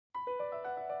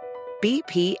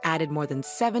BP added more than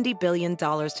 $70 billion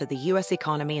to the U.S.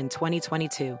 economy in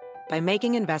 2022 by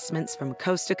making investments from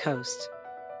coast to coast.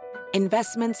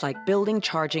 Investments like building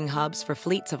charging hubs for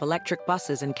fleets of electric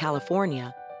buses in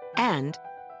California and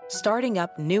starting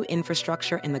up new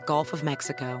infrastructure in the Gulf of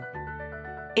Mexico.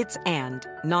 It's and,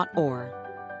 not or.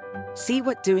 See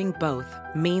what doing both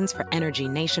means for energy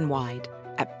nationwide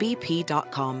at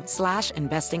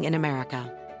bp.com/investing in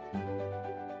America.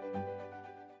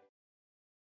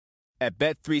 At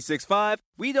Bet365,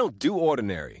 we don't do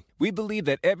ordinary. We believe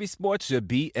that every sport should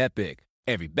be epic.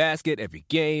 Every basket, every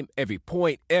game, every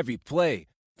point, every play.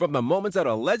 From the moments that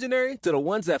are legendary to the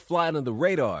ones that fly under the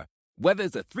radar. Whether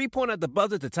it's a three-pointer at the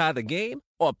buzzer to tie the game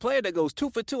or a player that goes 2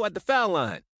 for 2 at the foul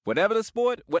line. Whatever the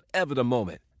sport, whatever the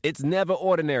moment. It's never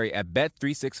ordinary at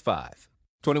Bet365.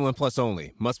 21 plus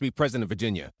only. Must be present in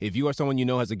Virginia. If you or someone you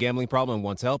know has a gambling problem and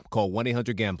wants help, call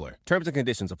 1-800-GAMBLER. Terms and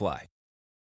conditions apply.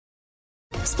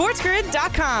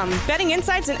 SportsGrid.com. Betting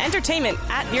insights and entertainment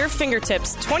at your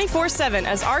fingertips 24/7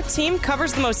 as our team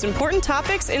covers the most important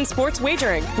topics in sports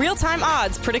wagering. Real-time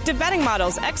odds, predictive betting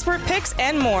models, expert picks,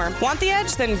 and more. Want the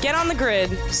edge? Then get on the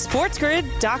grid.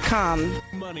 SportsGrid.com.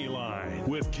 Moneyline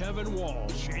with Kevin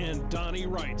Walsh and Donnie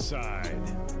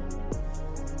Rightside.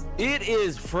 It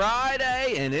is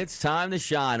Friday, and it's time to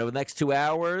shine. Over the next 2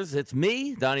 hours, it's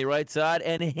me, Donnie Rightside,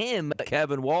 and him,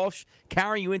 Kevin Walsh,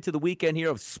 carrying you into the weekend here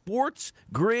of Sports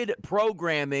Grid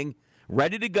programming.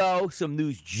 Ready to go. Some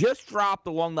news just dropped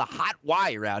along the hot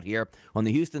wire out here on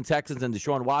the Houston Texans and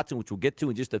Deshaun Watson, which we'll get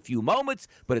to in just a few moments.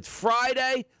 But it's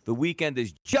Friday. The weekend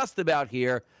is just about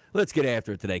here. Let's get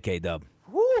after it today, K-Dub.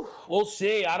 Whew, we'll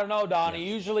see. I don't know, Donnie.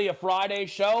 Yeah. Usually a Friday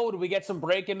show. Do we get some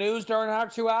breaking news during our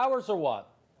 2 hours or what?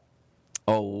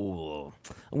 Oh,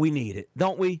 we need it,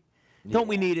 don't we? Yeah. Don't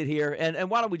we need it here? And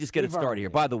why don't we just get it started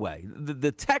here? By the way,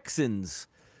 the Texans,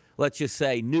 let's just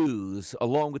say, news,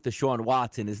 along with Deshaun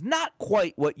Watson, is not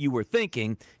quite what you were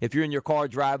thinking if you're in your car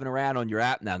driving around on your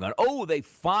app now going, oh, they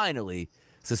finally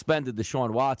suspended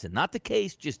Deshaun Watson. Not the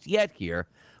case just yet here,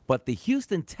 but the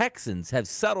Houston Texans have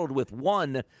settled with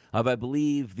one of, I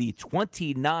believe, the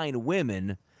 29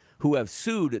 women who have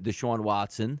sued Deshaun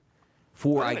Watson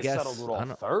for, I guess, settled with all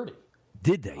 30.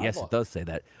 Did they? Yes, it does say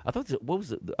that. I thought, what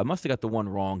was it? I must have got the one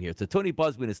wrong here. So Tony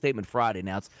Busby in a statement Friday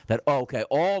announced that,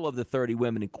 all of the 30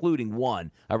 women, including one,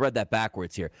 I read that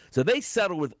backwards here. So they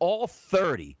settled with all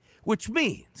 30, which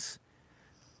means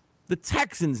the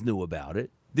Texans knew about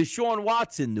it. Deshaun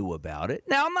Watson knew about it.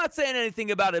 Now, I'm not saying anything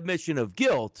about admission of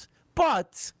guilt,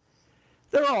 but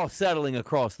they're all settling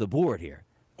across the board here.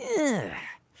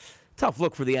 Tough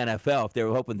look for the NFL if they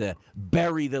were hoping to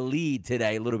bury the lead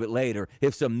today a little bit later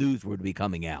if some news were to be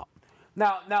coming out.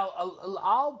 Now,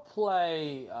 I'll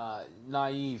play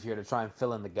naive here to try and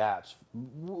fill in the gaps.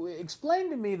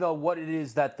 Explain to me, though, what it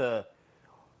is that the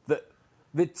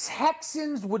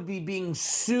Texans would be being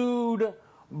sued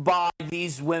by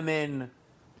these women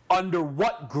under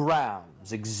what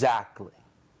grounds exactly?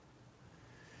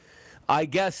 I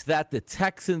guess that the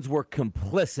Texans were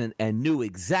complicit and knew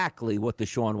exactly what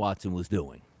Deshaun Watson was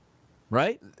doing,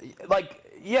 right?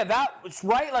 That's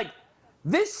right.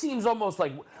 This seems almost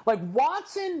like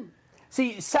Watson.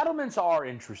 See, settlements are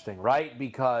interesting, right?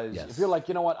 Because if you're like,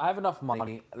 you know what, I have enough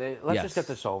money. Let's just get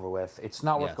this over with. It's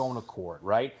not worth going to court,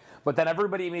 right? But then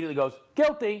everybody immediately goes,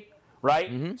 guilty, right?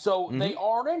 Mm-hmm. So they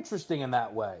are interesting in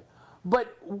that way.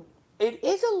 But it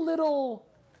is a little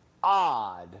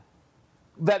odd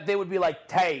that they would be like,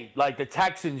 hey, like the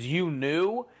Texans, you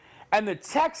knew? And the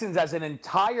Texans as an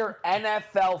entire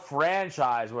NFL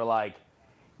franchise were like,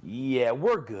 yeah,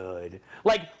 we're good.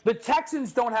 Like, the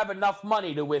Texans don't have enough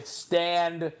money to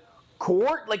withstand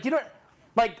court.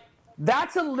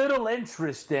 That's a little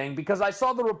interesting because I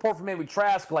saw the report from Amy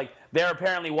Trask, there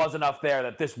apparently was enough there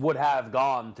that this would have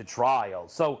gone to trial.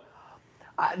 So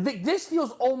this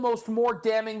feels almost more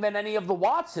damning than any of the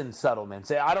Watson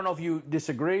settlements. I don't know if you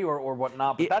disagree or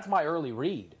whatnot, but that's my early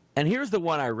read. And here's the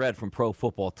one I read from Pro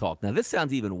Football Talk. Now, this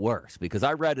sounds even worse because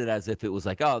I read it as if it was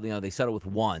like, they settled with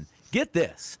one. Get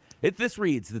this. This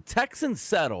reads, the Texans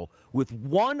settle with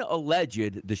one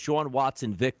alleged Deshaun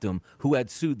Watson victim who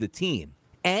had sued the team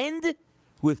and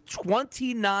with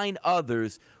 29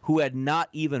 others who had not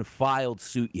even filed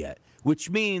suit yet, which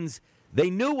means they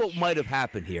knew what might have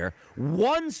happened here.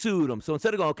 One sued them. So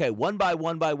instead of going, one by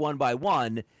one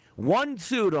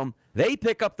sued them. They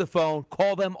pick up the phone,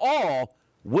 call them all.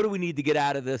 What do we need to get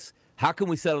out of this? How can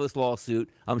we settle this lawsuit?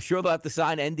 I'm sure they'll have to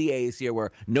sign NDAs here where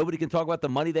nobody can talk about the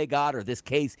money they got or this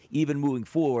case even moving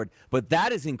forward. But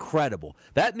that is incredible.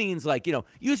 That means, like,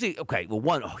 usually, okay, well,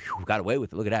 one, we got away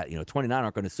with it. Look at that. 29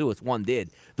 aren't going to sue us. One did.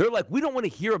 They're like, we don't want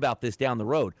to hear about this down the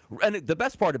road. And the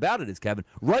best part about it is, Kevin,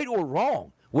 right or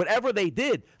wrong, whatever they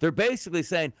did, they're basically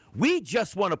saying, we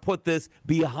just want to put this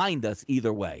behind us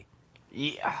either way.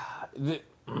 Yeah,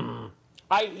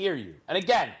 I hear you. And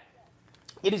again,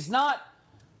 it is not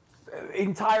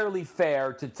entirely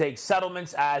fair to take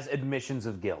settlements as admissions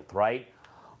of guilt, right?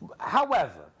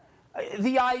 However,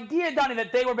 the idea, Donnie,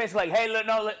 that they were basically like, hey,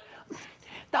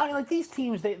 Donnie, like these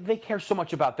teams, they care so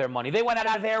much about their money. They went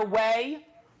out of their way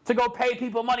to go pay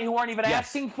people money who weren't even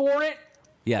asking for it.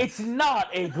 Yes. It's not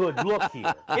a good look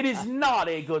here. It is not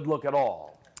a good look at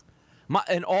all.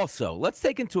 And also, let's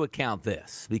take into account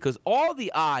this, because all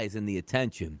the eyes and the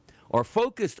attention are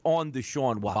focused on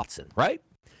Deshaun Watson, right?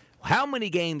 How many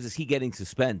games is he getting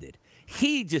suspended?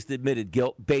 He just admitted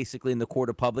guilt, basically, in the court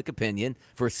of public opinion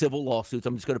for civil lawsuits.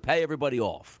 I'm just going to pay everybody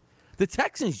off. The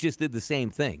Texans just did the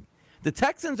same thing. The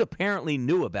Texans apparently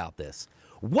knew about this.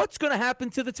 What's going to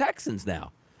happen to the Texans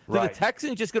now? Did the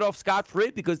Texans just get off scot-free?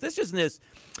 Because this isn't this,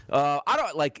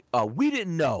 we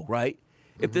didn't know, right?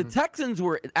 If the Texans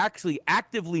were actually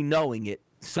actively knowing it,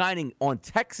 signing on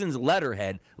Texans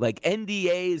letterhead, like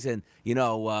NDAs and,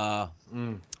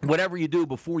 whatever you do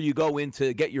before you go in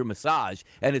to get your massage,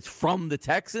 and it's from the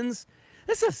Texans,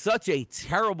 this is such a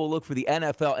terrible look for the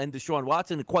NFL and Deshaun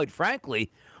Watson. And quite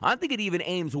frankly, I think it even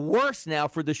aims worse now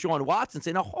for Deshaun Watson,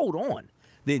 saying, now, hold on.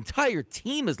 The entire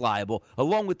team is liable,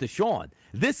 along with Deshaun.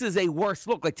 This is a worse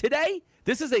look. Like today,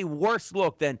 this is a worse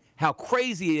look than how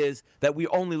crazy it is that we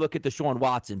only look at Deshaun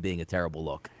Watson being a terrible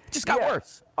look. It just got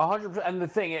worse. 100%. And the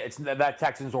thing is, that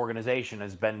Texans organization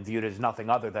has been viewed as nothing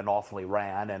other than awfully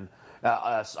ran and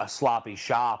a sloppy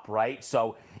shop, right?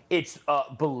 So it's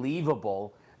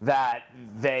believable that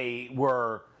they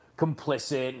were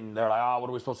complicit, and they're like, what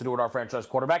are we supposed to do with our franchise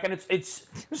quarterback? And it's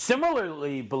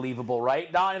similarly believable,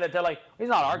 right, Donnie, that they're like, he's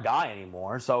not our guy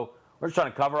anymore, so we're just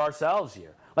trying to cover ourselves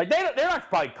here. Like, they're not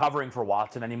probably covering for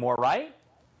Watson anymore, right?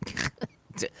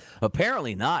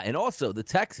 Apparently not. And also, the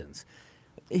Texans,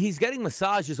 he's getting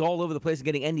massages all over the place and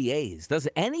getting NDAs. Does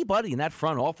anybody in that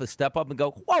front office step up and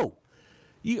go, whoa,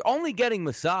 you're only getting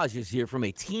massages here from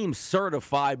a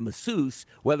team-certified masseuse,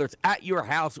 whether it's at your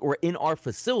house or in our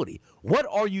facility. What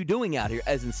are you doing out here?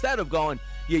 As instead of going,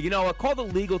 you know what, call the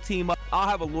legal team up. I'll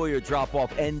have a lawyer drop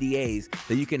off NDAs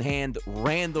that you can hand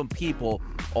random people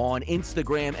on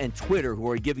Instagram and Twitter who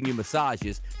are giving you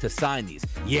massages to sign these.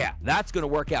 Yeah, that's going to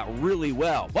work out really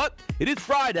well. But it is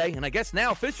Friday, and I guess now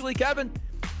officially, Kevin,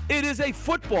 it is a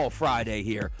football Friday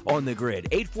here on the grid.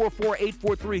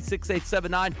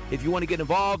 844-843-6879 if you want to get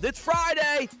involved. It's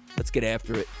Friday. Let's get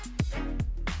after it.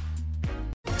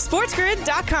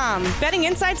 SportsGrid.com. Betting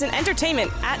insights and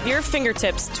entertainment at your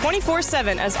fingertips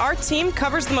 24/7 as our team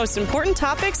covers the most important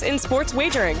topics in sports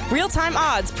wagering. Real-time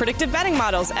odds, predictive betting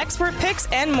models, expert picks,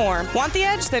 and more. Want the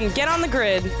edge? Then get on the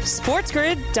grid.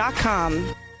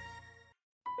 SportsGrid.com.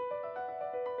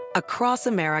 Across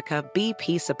America,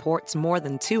 BP supports more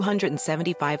than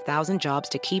 275,000 jobs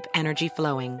to keep energy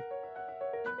flowing.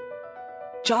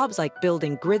 Jobs like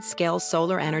building grid-scale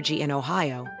solar energy in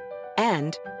Ohio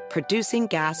and producing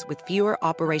gas with fewer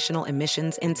operational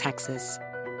emissions in Texas.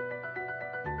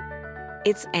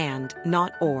 It's and,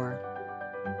 not or.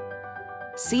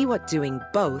 See what doing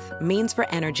both means for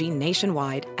energy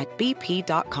nationwide at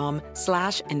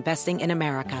bp.com/investing in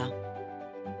America.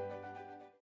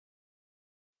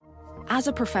 As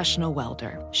a professional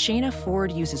welder, Shayna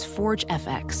Ford uses Forge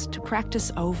FX to practice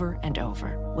over and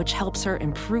over, which helps her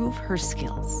improve her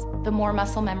skills. The more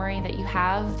muscle memory that you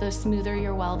have, the smoother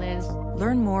your weld is.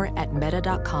 Learn more at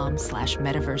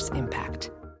meta.com/metaverse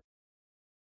impact.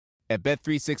 At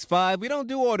Bet365, we don't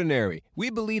do ordinary. We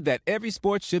believe that every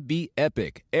sport should be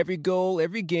epic. Every goal,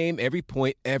 every game, every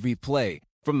point, every play.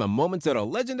 From the moments that are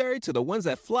legendary to the ones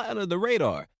that fly under the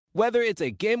radar. Whether it's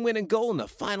a game-winning goal in the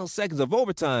final seconds of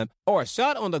overtime or a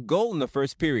shot on the goal in the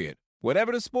first period.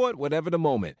 Whatever the sport, whatever the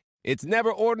moment. It's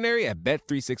never ordinary at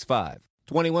Bet365.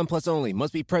 21 plus only.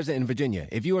 Must be present in Virginia.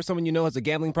 If you or someone you know has a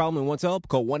gambling problem and wants help,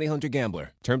 call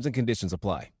 1-800-GAMBLER. Terms and conditions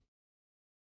apply.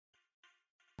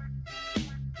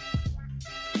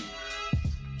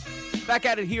 Back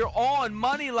at it here on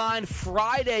Moneyline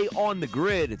Friday on the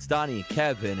grid. It's Donnie and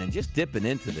Kevin, and just dipping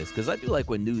into this because I do like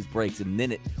when news breaks the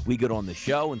minute we get on the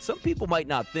show, and some people might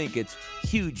not think it's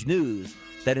huge news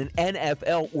that an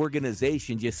NFL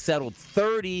organization just settled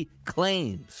 30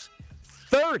 claims.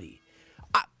 30.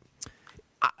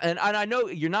 And I know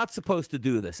you're not supposed to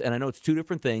do this, and I know it's two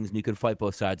different things, and you can fight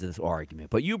both sides of this argument.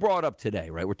 But you brought up today,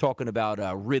 right? We're talking about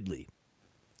Ridley,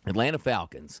 Atlanta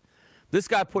Falcons. This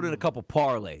guy put in a couple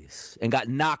parlays and got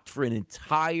knocked for an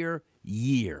entire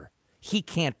year. He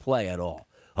can't play at all.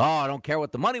 Oh, I don't care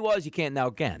what the money was. You can't. Now,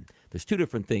 again, there's two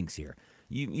different things here.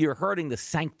 You're hurting the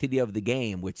sanctity of the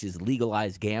game, which is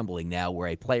legalized gambling now, where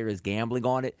a player is gambling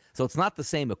on it. So it's not the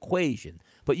same equation.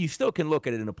 But you still can look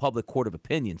at it in a public court of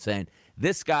opinion saying,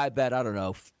 this guy bet, I don't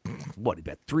know, what, he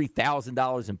bet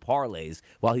 $3,000 in parlays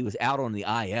while he was out on the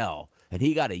IL, and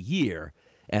he got a year.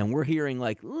 And we're hearing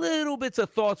like little bits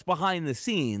of thoughts behind the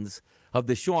scenes of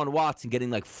Deshaun Watson getting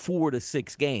like 4 to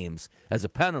 6 games as a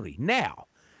penalty. Now,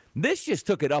 this just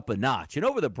took it up a notch. And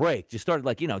over the break, just started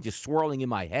like, just swirling in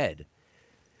my head.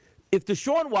 If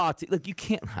Deshaun Watson, you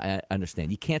can't, I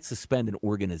understand, you can't suspend an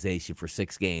organization for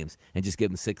 6 games and just give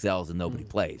them 6 L's and nobody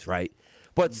plays, right?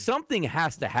 But something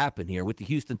has to happen here with the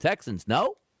Houston Texans,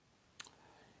 no?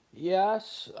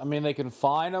 Yes. I mean, they can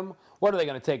fine them. What, are they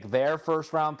going to take their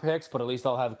first-round picks, but at least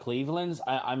they'll have Cleveland's?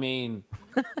 I mean,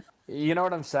 you know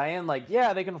what I'm saying? Like,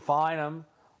 yeah, they can fine them.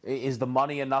 Is the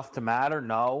money enough to matter?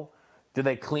 No. Do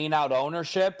they clean out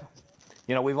ownership?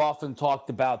 We've often talked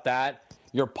about that.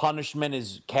 Your punishment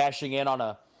is cashing in on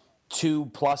a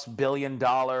 $2+ billion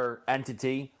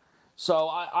entity. So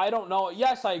I don't know.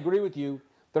 Yes, I agree with you.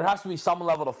 There has to be some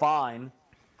level to fine.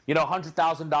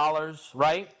 $100,000,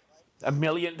 right? $1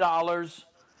 million.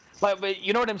 But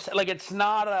you know what I'm saying? Like, it's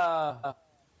not a...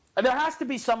 There has to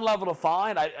be some level to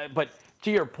fine. But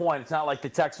to your point, it's not like the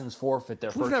Texans forfeit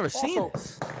their first... We've never seen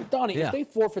this. Donnie, if they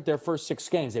forfeit their first 6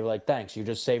 games, they were like, thanks, you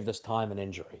just saved us time and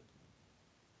injury.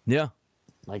 Yeah.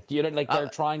 They're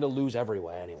trying to lose every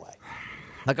way anyway.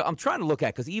 Like, I'm trying to look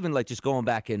at, because even like just going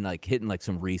back and like hitting like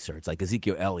some research, like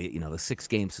Ezekiel Elliott, the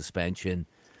 6-game suspension.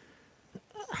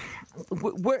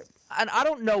 And I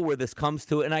don't know where this comes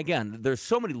to. And again, there's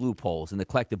so many loopholes in the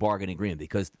collective bargaining agreement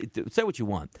because say what you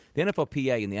want. The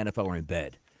NFLPA and the NFL are in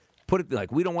bed. Put it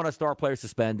like, we don't want our star player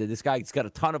suspended. This guy's got a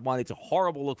ton of money. It's a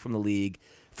horrible look from the league.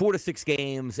 4 to 6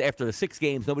 games. After the 6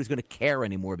 games, nobody's going to care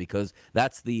anymore because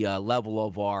that's the level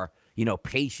of our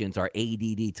patience, our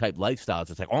ADD type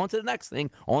lifestyles. It's like on to the next thing,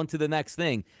 on to the next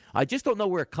thing. I just don't know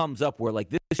where it comes up where like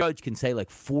this judge can say like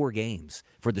 4 games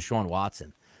for Deshaun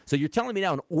Watson. So you're telling me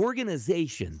now an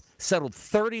organization settled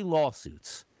 30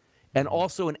 lawsuits and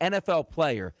also an NFL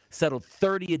player settled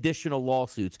 30 additional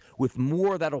lawsuits with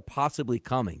more that'll possibly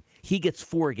coming. He gets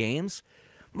 4 games.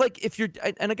 Like, if you're,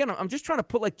 and again, I'm just trying to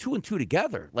put like 2 and 2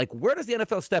 together. Like, where does the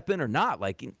NFL step in or not?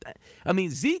 Like, I mean,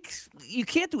 Zeke, you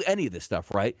can't do any of this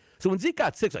stuff, right? So when Zeke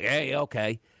got 6, like, hey,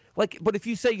 okay. Like, but if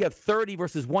you say you have 30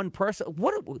 versus 1 person,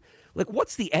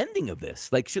 what's the ending of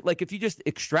this? Like, if you just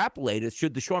extrapolate it,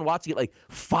 should Deshaun Watson get like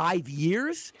 5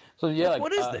 years? So yeah,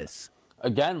 what is this?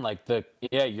 Again,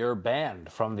 you're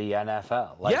banned from the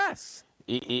NFL. Like, yes,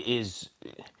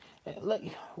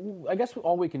 I guess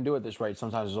all we can do at this rate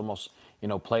sometimes is almost,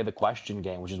 play the question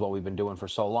game, which is what we've been doing for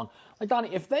so long. Like,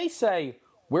 Donnie, if they say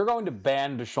we're going to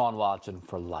ban Deshaun Watson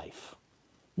for life,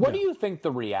 what do you think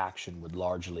the reaction would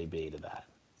largely be to that?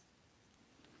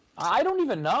 I don't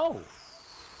even know.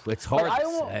 It's hard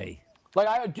to say.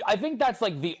 I think that's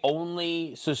like the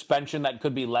only suspension that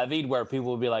could be levied where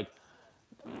people would be like,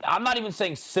 I'm not even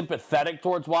saying sympathetic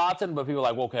towards Watson, but people are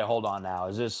like, well, okay, hold on now.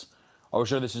 Are we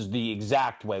sure this is the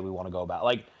exact way we want to go about it?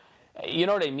 Like, you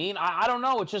know what I mean? I don't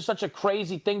know. It's just such a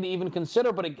crazy thing to even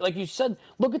consider. But like you said,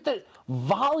 look at the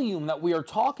volume that we are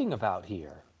talking about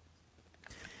here.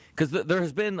 Because there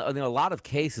has been a lot of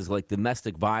cases like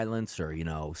domestic violence or,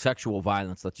 sexual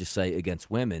violence, let's just say,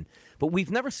 against women. But we've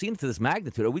never seen it to this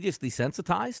magnitude. Are we just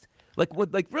desensitized?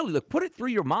 Really, put it through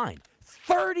your mind.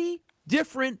 30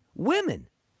 different women.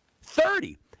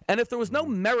 30. And if there was no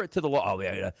merit to the law,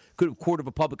 court of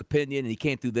a public opinion, and you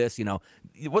can't do this,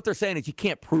 what they're saying is you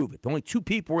can't prove it. Only 2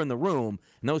 people were in the room,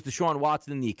 and that was Deshaun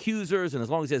Watson and the accusers, and as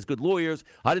long as he has good lawyers,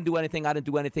 I didn't do anything.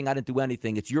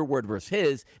 It's your word versus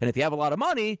his, and if you have a lot of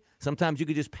money, sometimes you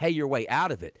could just pay your way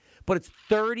out of it. But it's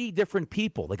 30 different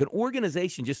people. Like, an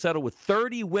organization just settled with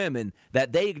 30 women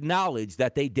that they acknowledge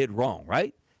that they did wrong,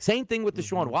 right? Same thing with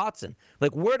Deshaun Watson.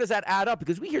 Like, where does that add up?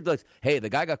 Because we hear, like, hey, the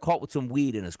guy got caught with some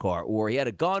weed in his car, or he had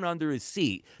a gun under his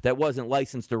seat that wasn't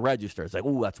licensed to register. It's like,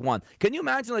 ooh, that's one. Can you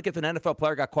imagine, like, if an NFL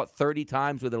player got caught 30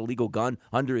 times with an illegal gun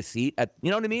under his seat? You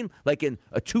know what I mean? Like, in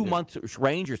a 2-month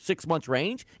range or 6-month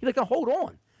range? You're like, oh, hold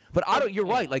on. But you're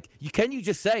right. Like, can you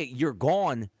just say you're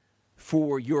gone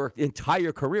for your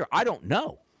entire career? I don't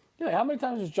know. Yeah, how many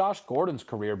times has Josh Gordon's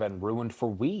career been ruined for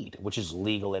weed, which is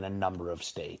legal in a number of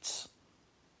states?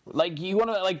 Like, you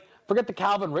want to, forget the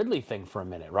Calvin Ridley thing for a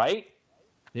minute, right?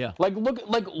 Yeah.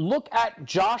 Look at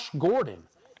Josh Gordon.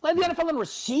 Like the NFL in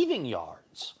receiving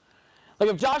yards. Like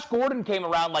if Josh Gordon came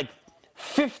around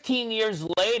 15 years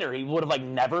later, he would have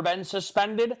never been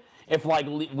suspended. If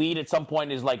weed at some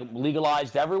point is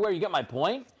legalized everywhere, you get my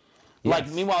point?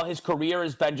 Yes. Meanwhile, his career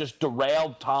has been just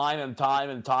derailed time and time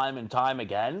and time and time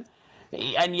again.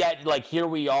 And yet, here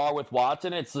we are with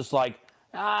Watson. It's just slap.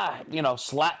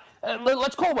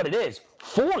 Let's call it what it is.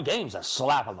 4 games, a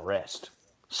slap on the wrist.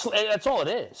 That's all it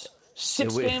is.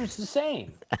 6 games the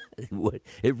same.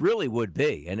 It really would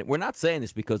be. And we're not saying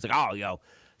this because,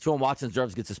 Deshaun Watson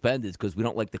deserves to get suspended because we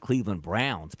don't like the Cleveland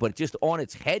Browns. But just on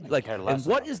its head, and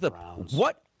what is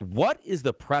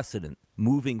the precedent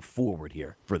moving forward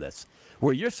here for this?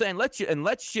 Where you're saying,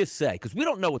 let's just say, because we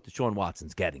don't know what Deshaun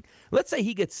Watson's getting. Let's say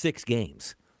he gets 6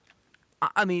 games.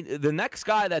 I mean, the next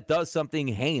guy that does something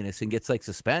heinous and gets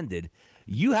suspended,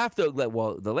 you have to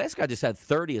the last guy just had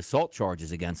 30 assault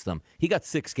charges against him. He got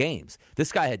 6 games.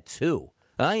 This guy had 2.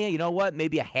 You know what?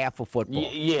 Maybe a half of football.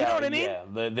 Yeah, you know what I mean?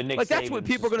 Yeah, the Nick that's what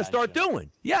people are going to start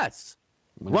doing. Yes.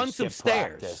 Run some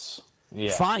stairs. Practice.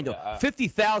 Yeah. Fine him.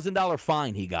 $50,000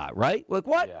 fine he got, right?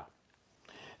 What? Yeah.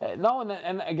 No,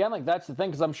 and again, that's the thing,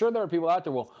 because I'm sure there are people out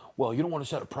there, well, you don't want to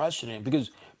set a precedent,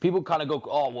 because people kind of go,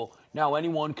 oh, well, now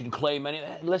anyone can claim any.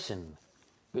 Listen,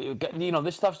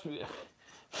 this stuff's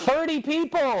 30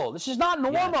 people. This is not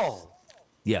normal.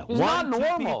 Yes. Yeah. It's not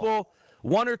normal. 2 people.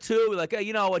 1 or 2, hey,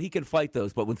 you know what, he can fight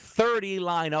those. But when 30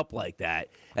 line up like that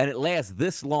and it lasts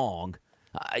this long,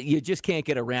 you just can't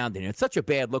get around it. It's such a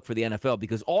bad look for the NFL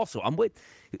because also,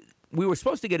 we were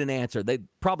supposed to get an answer. They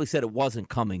probably said it wasn't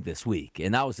coming this week.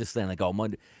 And I was just saying,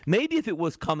 Monday. Maybe if it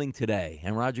was coming today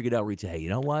and Roger Goodell reached out, hey, you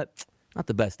know what? Not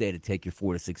the best day to take your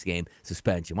 4 to 6 game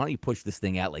suspension. Why don't you push this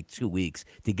thing out 2 weeks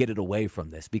to get it away from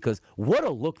this? Because what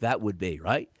a look that would be,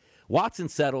 right? Watson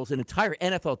settles, an entire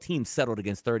NFL team settled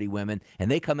against 30 women, and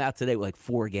they come out today with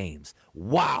 4 games.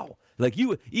 Wow.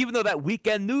 Even though that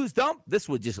weekend news dump, this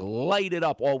would just light it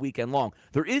up all weekend long.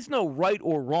 There is no right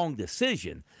or wrong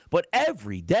decision, but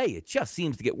every day it just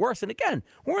seems to get worse. And again,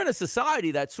 we're in a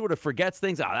society that sort of forgets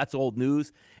things. That's old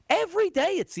news. Every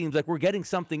day it seems like we're getting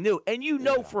something new. And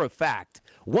for a fact,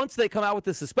 once they come out with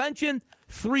the suspension,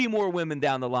 3 more women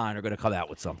down the line are going to come out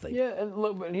with something. Yeah, and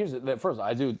look, but here's the first.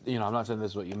 I do, I'm not saying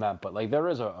this is what you meant, but there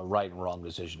is a right and wrong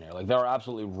decision here. There are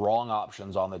absolutely wrong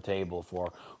options on the table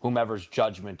for whomever's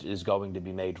judgment is going to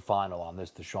be made final on this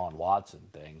Deshaun Watson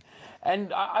thing.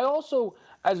 And I also,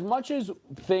 as much as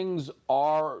things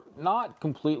are not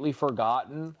completely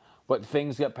forgotten, but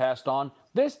things get passed on,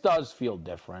 this does feel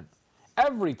different.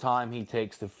 Every time he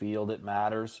takes the field, it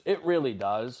matters. It really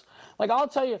does. I'll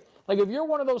tell you, if you're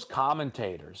one of those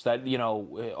commentators that,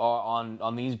 are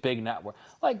on these big networks,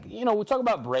 we talk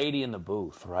about Brady in the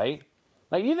booth, right?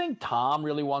 Do you think Tom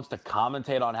really wants to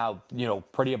commentate on how,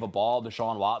 pretty of a ball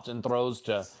Deshaun Watson throws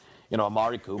to,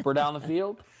 Amari Cooper down the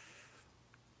field?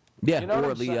 Yeah, you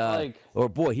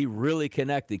know he really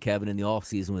connected, Kevin, in the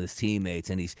offseason with his teammates,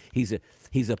 and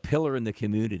he's a pillar in the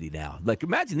community now.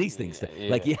 Imagine these things.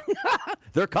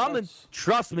 They're coming.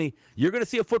 Trust me. You're going to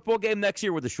see a football game next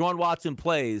year where Deshaun Watson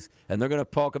plays, and they're going to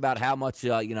talk about how much,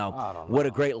 what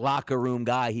a great locker room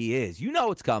guy he is. You know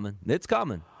it's coming. It's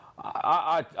coming.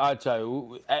 I tell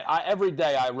you, every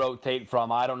day I rotate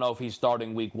from I don't know if he's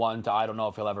starting week 1 to I don't know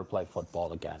if he'll ever play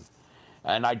football again.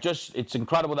 And it's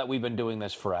incredible that we've been doing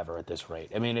this forever at this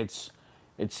rate. I mean,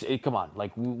 come on,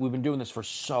 we've been doing this for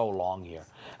so long here.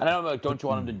 And I know, don't you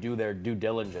want them to do their due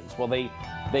diligence? Well, they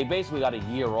basically got a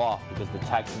year off because the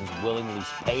Texans willingly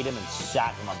paid him and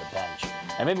sat him on the bench.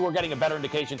 And maybe we're getting a better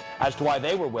indication as to why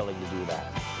they were willing to do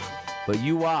that. But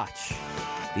you watch.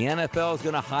 The NFL is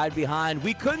going to hide behind,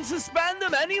 we couldn't suspend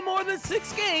them any more than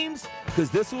 6 games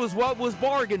because this was what was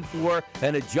bargained for,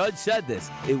 and a judge said this.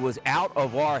 It was out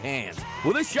of our hands.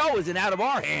 Well, this show isn't out of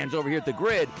our hands over here at The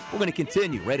Grid. We're going to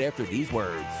continue right after these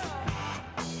words.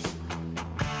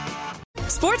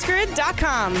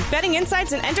 SportsGrid.com. Betting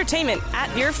insights and entertainment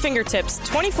at your fingertips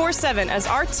 24/7 as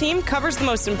our team covers the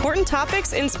most important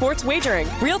topics in sports wagering.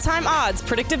 Real-time odds,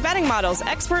 predictive betting models,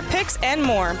 expert picks, and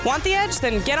more. Want the edge?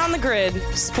 Then get on the grid.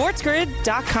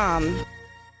 SportsGrid.com.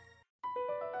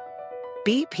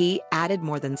 BP added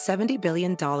more than $70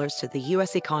 billion to the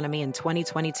U.S. economy in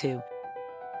 2022.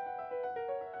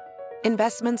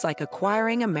 Investments like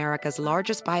acquiring America's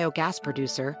largest biogas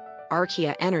producer,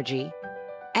 Archaea Energy,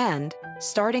 and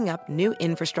starting up new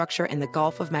infrastructure in the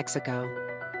Gulf of Mexico.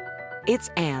 It's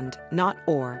and, not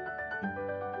or.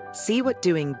 See what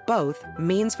doing both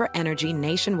means for energy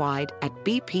nationwide at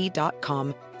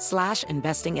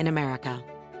bp.com/investing in America.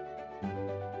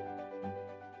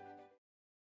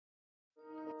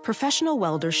 Professional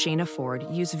welder Shayna Ford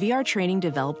used VR training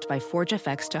developed by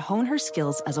ForgeFX to hone her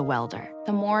skills as a welder.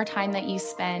 The more time that you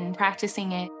spend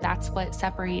practicing it, that's what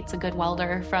separates a good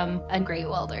welder from a great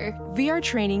welder. VR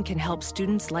training can help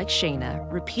students like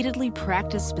Shayna repeatedly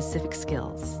practice specific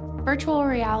skills. Virtual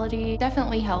reality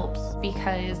definitely helps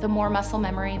because the more muscle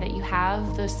memory that you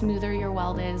have, the smoother your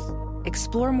weld is.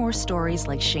 Explore more stories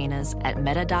like Shayna's at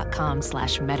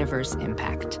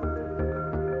meta.com/metaverseimpact.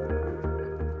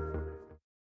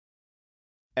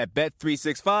 At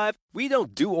Bet365, we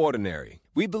don't do ordinary.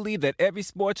 We believe that every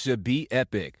sport should be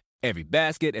epic. Every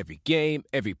basket, every game,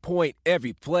 every point,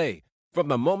 every play. From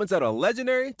the moments that are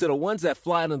legendary to the ones that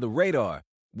fly under the radar.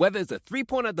 Whether it's a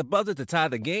three-pointer at the buzzer to tie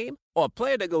the game or a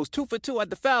player that goes 2 for 2 at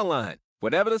the foul line.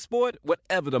 Whatever the sport,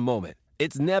 whatever the moment.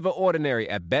 It's never ordinary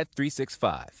at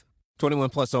Bet365. 21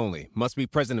 plus only. Must be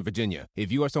present in Virginia.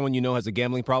 If you or someone you know has a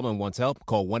gambling problem and wants help,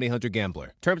 call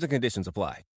 1-800-GAMBLER. Terms and conditions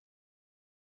apply.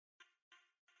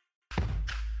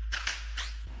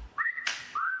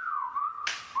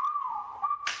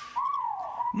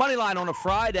 Moneyline on a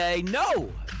Friday, no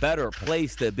better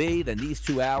place to be than these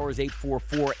 2 hours,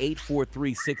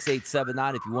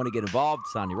 844-843-6879. If you want to get involved,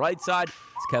 it's on your right side.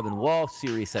 It's Kevin Wall,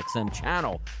 Sirius XM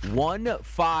Channel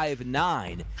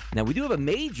 159. Now, we do have a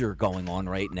major going on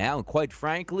right now, and quite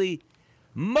frankly,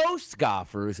 most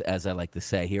golfers, as I like to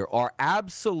say here, are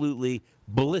absolutely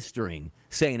blistering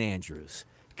St. Andrews.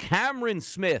 Cameron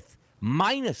Smith,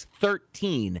 minus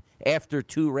 13 after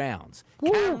 2 rounds.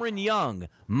 Woo. Cameron Young,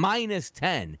 minus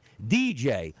 10.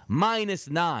 DJ, minus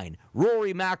 9.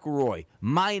 Rory McIlroy,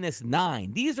 minus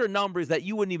 9. These are numbers that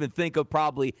you wouldn't even think of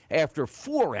probably after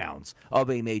 4 rounds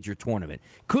of a major tournament.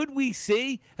 Could we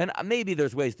see, and maybe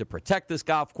there's ways to protect this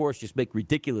golf course, just make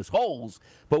ridiculous holes,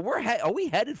 but are we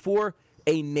headed for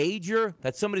a major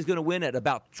that somebody's going to win at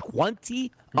about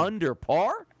 20 under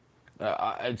par?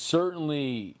 It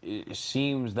certainly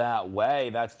seems that way.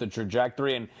 That's the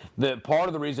trajectory. And the part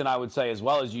of the reason I would say as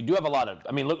well is you do have a lot of,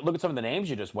 I mean, look at some of the names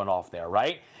you just went off there,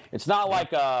 right? It's not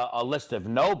like a list of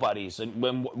nobodies.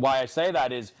 And why I say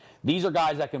that is these are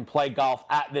guys that can play golf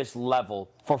at this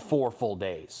level for 4 full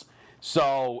days.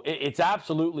 So it's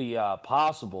absolutely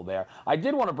possible there. I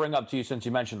did want to bring up to you, since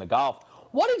you mentioned the golf,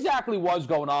 what exactly was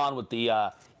going on with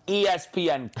the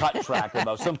ESPN cut tracker,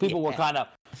 though? Some people were kind of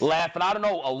laughing, I don't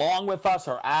know, along with us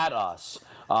or at us,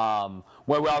 where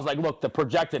I was like, look, the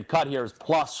projected cut here is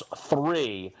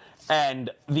 +3, and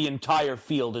the entire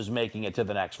field is making it to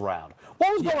the next round.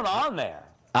 What was going on there?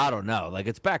 I don't know. Like,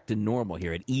 it's back to normal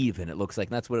here at even, it looks like.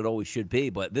 That's what it always should be.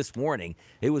 But this morning,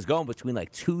 it was going between like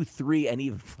 2, 3, and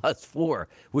even +4,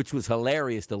 which was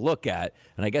hilarious to look at.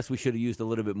 And I guess we should have used a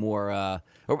little bit more, or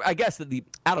I guess that the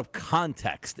out of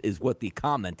context is what the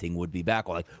commenting would be back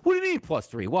on. Like, what do you mean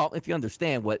 +3? Well, if you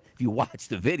understand if you watch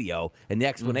the video, and the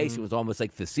explanation was almost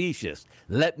like facetious.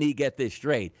 Let me get this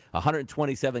straight.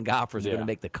 127 golfers are going to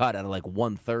make the cut out of like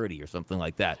 130 or something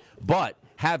like that. But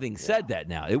having said that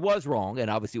now, it was wrong, and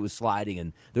obviously it was sliding,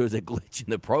 and there was a glitch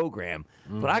in the program.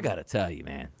 But I got to tell you,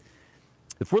 man,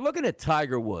 if we're looking at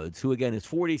Tiger Woods, who, again, is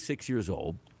 46 years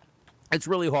old, it's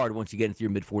really hard once you get into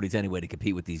your mid-40s anyway to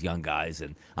compete with these young guys.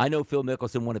 And I know Phil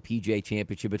Mickelson won a PGA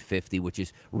championship at 50, which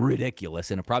is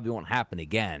ridiculous, and it probably won't happen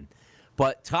again.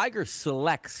 But Tiger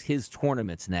selects his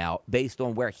tournaments now based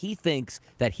on where he thinks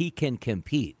that he can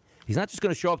compete. He's not just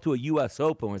going to show up to a U.S.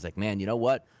 Open where he's like, man, you know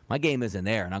what? My game isn't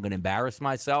there, and I'm going to embarrass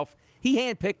myself. He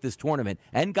handpicked this tournament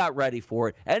and got ready for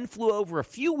it and flew over a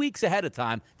few weeks ahead of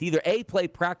time to either A, play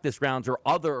practice rounds or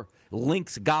other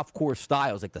links golf course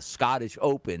styles like the Scottish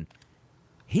Open.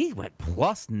 He went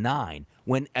 +9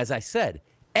 when, as I said,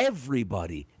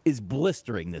 everybody is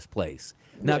blistering this place.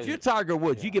 Now, if you're Tiger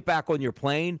Woods, you get back on your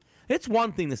plane, it's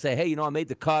one thing to say, hey, I made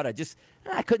the cut. I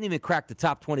couldn't even crack the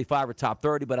top 25 or top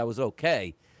 30, but I was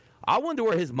okay. I wonder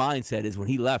where his mindset is when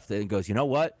he left it and goes, you know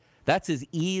what? That's as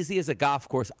easy as a golf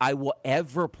course I will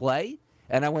ever play,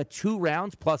 and I went 2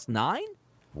 rounds +9?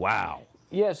 Wow.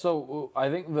 Yeah, so I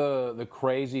think the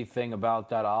crazy thing about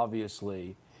that,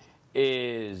 obviously,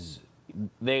 is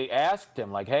they asked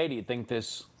him, like, hey, do you think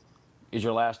this is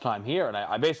your last time here? And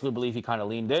I basically believe he kind of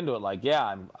leaned into it, like, yeah,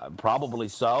 I'm probably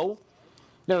so.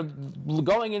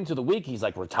 Going into the week, he's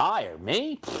like, retire?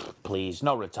 Me? Please,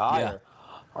 no retire. Yeah.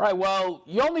 All right, well,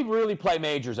 you only really play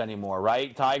majors anymore,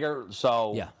 right, Tiger?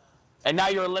 So, yeah. And now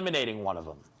you're eliminating one of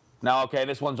them. Now, okay,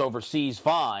 this one's overseas,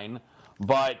 fine,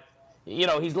 but,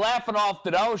 he's laughing off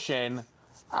the notion.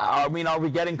 Are we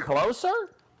getting closer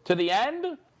to the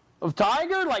end of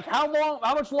Tiger? Like, how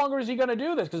much longer is he going to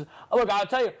do this? Because, look, I'll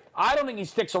tell you, I don't think he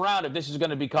sticks around if this is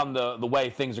going to become the way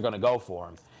things are going to go for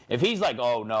him. If he's like,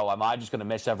 oh, no, am I just going to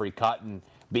miss every cut and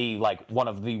be, like, one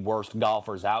of the worst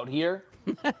golfers out here?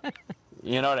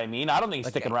 You know what I mean? I don't think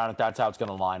he's sticking around if that's how it's going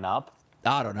to line up.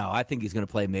 I don't know. I think he's going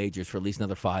to play majors for at least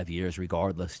another 5 years,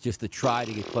 regardless, just to try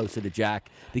to get closer to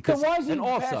Jack. Because then why is he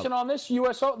passing on this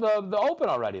the Open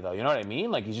already, though? You know what I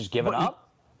mean? Like he's just giving up.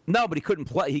 No, but he couldn't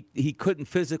play. He couldn't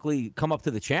physically come up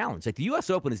to the challenge. Like the U.S.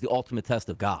 Open is the ultimate test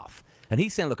of golf, and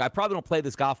he's saying, "Look, I probably don't play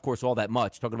this golf course all that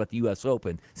much." Talking about the U.S.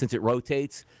 Open, since it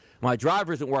rotates. My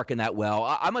driver isn't working that well.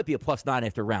 I might be a +9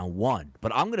 after round 1,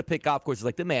 but I'm going to pick golf courses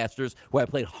like the Masters, where I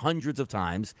played hundreds of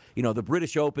times. You know, the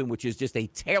British Open, which is just a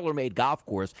tailor-made golf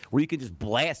course where you can just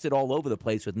blast it all over the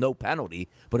place with no penalty.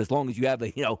 But as long as you have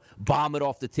bomb it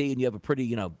off the tee and you have a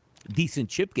pretty, decent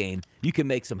chip game, you can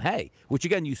make some hay, which,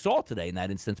 again, you saw today in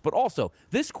that instance. But also,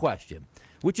 this question,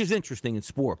 which is interesting in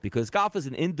sport, because golf is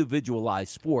an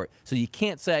individualized sport, so you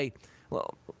can't say,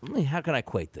 well, how can I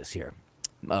equate this here?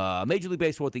 Major League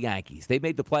Baseball with the Yankees. They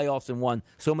made the playoffs and won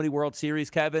so many World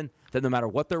Series, Kevin, that no matter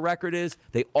what their record is,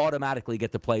 they automatically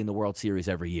get to play in the World Series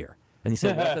every year. And you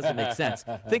say, well, that doesn't make sense.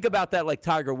 Think about that like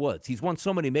Tiger Woods. He's won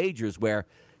so many majors where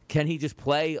can he just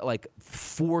play like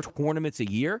 4 tournaments a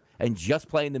year and just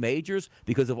play in the majors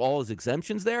because of all his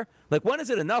exemptions there? Like, when is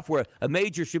it enough where a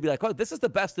major should be like, oh, this is the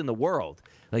best in the world?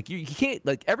 Like, you can't,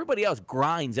 like, everybody else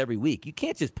grinds every week. You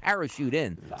can't just parachute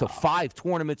in to 5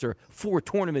 tournaments or 4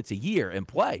 tournaments a year and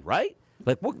play, right?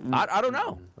 Like, what? I don't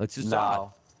know. It's just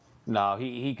odd. No,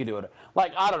 he could do it.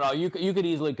 Like, I don't know. You could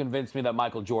easily convince me that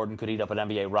Michael Jordan could eat up an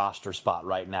NBA roster spot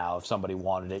right now if somebody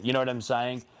wanted it. You know what I'm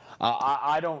saying?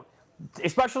 I don't.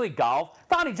 Especially golf.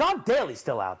 Donnie, John Daly's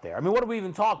still out there. I mean, what are we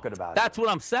even talking about? That's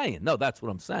what I'm saying. No, that's what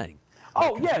I'm saying.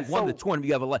 Oh, yeah. You won the tournament.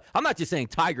 You have I'm not just saying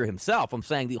Tiger himself. I'm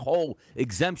saying the whole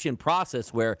exemption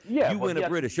process where you win a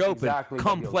British Open,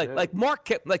 come play. Like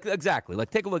exactly. Like,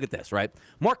 take a look at this, right?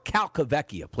 Mark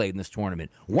Calcavecchia played in this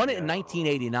tournament. Won it in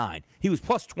 1989. He was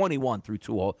 +21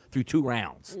 through two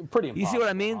rounds. Pretty impossible. You see what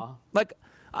I mean? Huh? Like,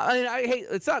 I mean, I hate.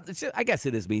 It's not. I guess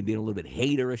it is me being a little bit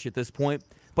haterish at this point.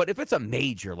 But if it's a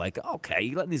major, like, okay,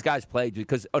 you letting these guys play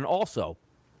because, and also,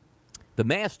 the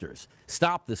Masters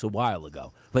stopped this a while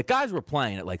ago. Like, guys were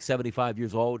playing at like 75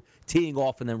 years old, teeing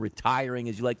off and then retiring,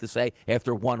 as you like to say,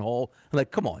 after one hole. I'm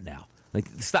like, come on now. Like,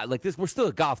 stop. Like, this, we're still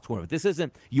a golf tournament. This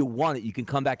isn't you won it. You can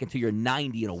come back into your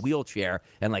 90 in a wheelchair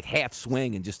and like half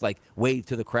swing and just like wave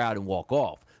to the crowd and walk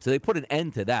off. So they put an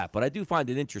end to that. But I do find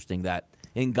it interesting that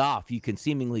in golf, you can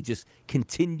seemingly just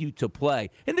continue to play.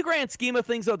 In the grand scheme of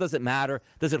things, though, does it matter?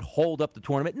 Does it hold up the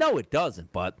tournament? No, it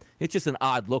doesn't. But it's just an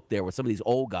odd look there where some of these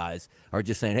old guys are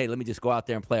just saying, hey, let me just go out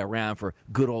there and play around for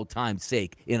good old time's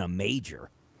sake in a major.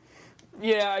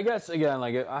 Yeah, I guess, again,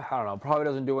 like, I don't know, probably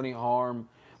doesn't do any harm.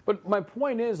 But my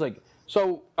point is, like,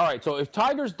 so, all right, so if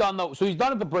Tiger's done, though, so he's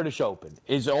done at the British Open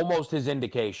is almost his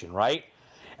indication, right?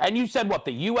 And you said, what,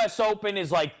 the U.S. Open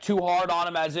is, like, too hard on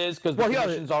him as is because the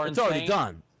conditions are insane? It's already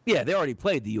done. Yeah, they already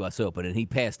played the U.S. Open, and he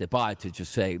passed it by to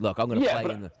just say, look, I'm going to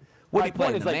play in the – what do you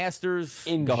play in the Masters?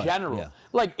 In general. Yeah.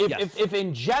 Like, if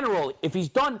in general, if he's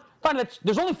done –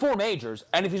 there's only 4 majors,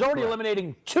 and if he's already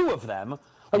eliminating 2 of them,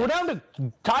 like, we're down to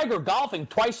Tiger golfing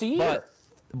twice a year.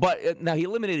 But now he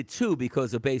eliminated 2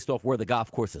 because of based off where the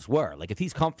golf courses were. Like, if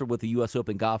he's comfortable with the U.S.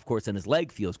 Open golf course and his leg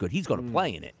feels good, he's going to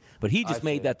play in it. But he just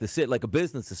made that decision, like a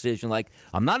business decision. Like,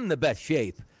 I'm not in the best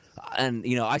shape, and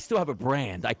I still have a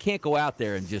brand. I can't go out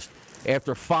there and just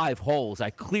after 5 holes, I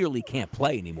clearly can't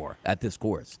play anymore at this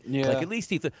course. Yeah. Like, at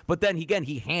least but then again,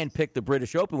 he handpicked the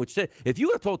British Open, which said if you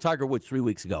would have told Tiger Woods 3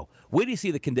 weeks ago, where do you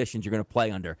see the conditions you're going to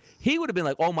play under? He would have been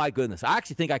like, oh my goodness, I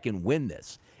actually think I can win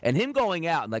this. And him going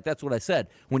out, and like that's what I said,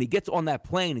 when he gets on that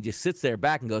plane and just sits there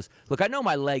back and goes, look, I know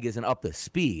my leg isn't up to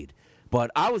speed,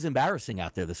 but I was embarrassing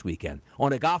out there this weekend.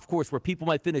 On a golf course where people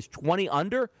might finish 20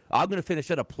 under, I'm going to finish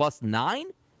at a +9?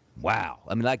 Wow.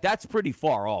 I mean, like, that's pretty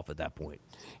far off at that point.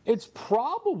 It's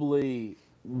probably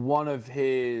one of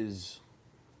his,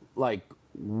 like,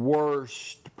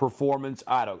 worst performance.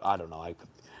 I don't know.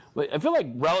 I feel like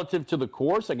relative to the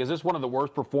course, like, is this one of the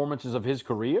worst performances of his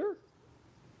career?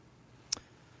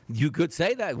 You could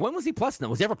say that. When was he +9?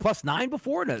 Was he ever +9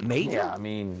 before in a major? Yeah, I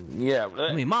mean,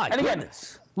 my and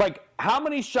goodness. Again, like, how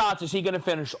many shots is he going to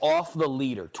finish off the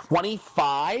leader?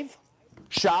 25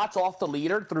 shots off the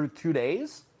leader through 2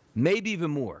 days? Maybe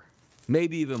even more.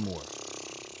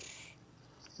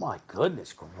 My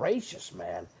goodness gracious,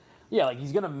 man. Yeah, like,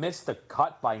 he's going to miss the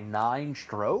cut by 9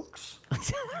 strokes?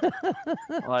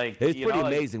 Like, it's pretty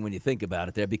amazing when you think about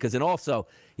it there because, and also,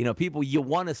 people, you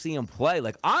want to see him play.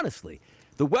 Like, honestly,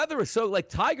 the weather is so, like,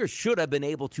 Tiger should have been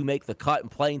able to make the cut and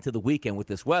play into the weekend with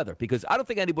this weather, because I don't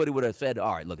think anybody would have said,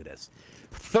 all right, look at this.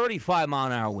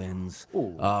 35-mile-an-hour winds,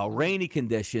 rainy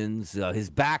conditions, his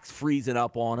back's freezing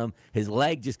up on him, his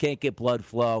leg just can't get blood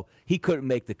flow. He couldn't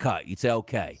make the cut. You'd say,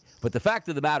 okay. But the fact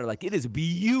of the matter, like, it is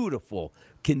beautiful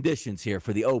conditions here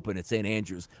for the Open at St.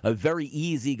 Andrews, a very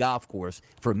easy golf course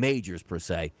for majors, per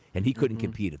se, and he couldn't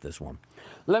compete at this one.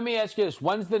 Let me ask you this.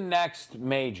 When's the next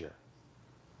major?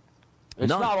 It's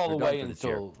not all the way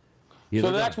until... So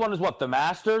the next one is what, the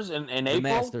Masters in April? The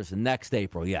Masters next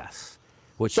April, yes.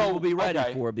 Which he will be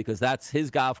ready for, because that's his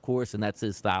golf course and that's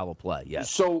his style of play, yes.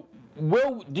 So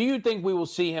do you think we will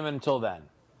see him until then?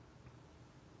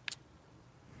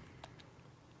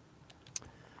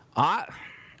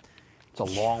 It's a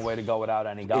long way to go without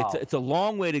any golf. It's a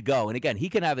long way to go. And again, he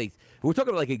can have we're talking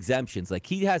about like exemptions. Like,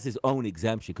 he has his own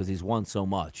exemption because he's won so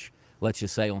much, let's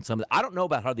just say, on some of I don't know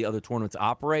about how the other tournaments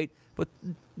operate, but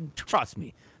trust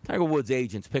me, Tiger Woods'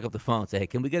 agents pick up the phone and say, hey,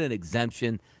 can we get an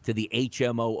exemption to the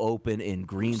HMO Open in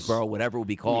Greensboro, whatever it will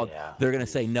be called? Yeah. They're going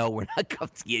to say, no, we're not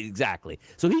coming to you. Exactly.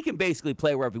 So he can basically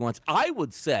play wherever he wants. I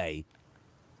would say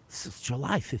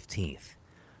July 15th.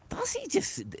 Does he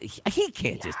just – he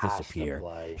can't just disappear.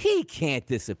 He can't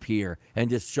disappear and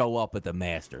just show up at the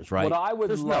Masters, right? What I would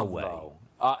There's love, no way. though,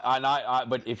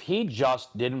 but if he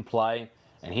just didn't play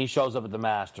and he shows up at the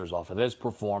Masters off of this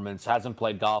performance, hasn't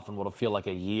played golf in what'll feel like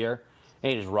a year,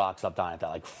 and he just rocks up down at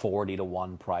that like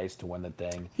 40-1 price to win the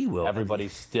thing. He will.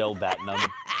 Everybody's still betting him.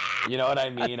 You know what I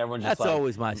mean? Everyone's just That's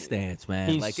always my stance, man.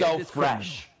 He's like, so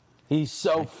fresh. He's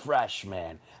so fresh,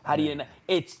 man. How do you know?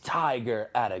 It's Tiger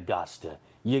at Augusta.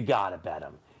 You got to bet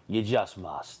him. You just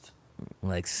must.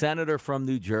 Like Senator from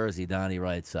New Jersey, Donnie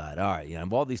Rightside. All right,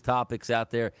 all these topics out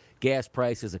there, gas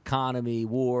prices, economy,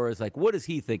 wars. Like, what is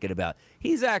he thinking about?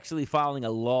 He's actually filing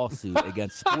a lawsuit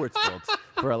against sportsbooks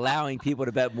for allowing people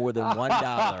to bet more than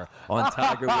 $1 on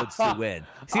Tiger Woods to win.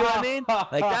 See what I mean?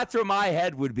 Like, that's where my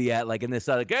head would be at, like, in this.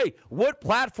 Like, hey, what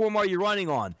platform are you running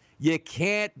on? You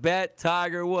can't bet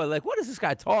Tiger Woods. Like, what is this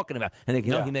guy talking about? And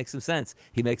he makes some sense.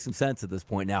 He makes some sense at this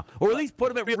point now. Or at least put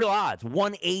him at real odds,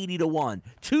 180-1,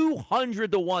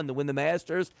 200-1 to win the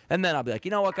Masters. And then I'll be like,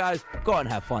 you know what, guys? Go out and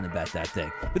have fun and bet that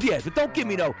thing. But don't give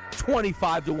me no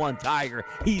 25-1 Tiger.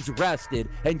 He's rested.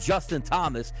 And Justin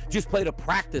Thomas just played a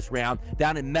practice round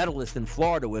down in Medalist in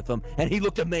Florida with him. And he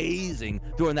looked amazing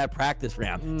during that practice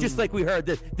round. Just like we heard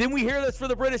this. Didn't we hear this for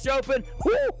the British Open?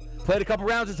 Woo! Played a couple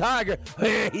rounds of Tiger.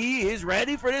 He is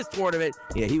ready for this tournament.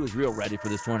 Yeah, he was real ready for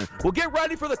this tournament. We'll get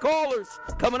ready for the callers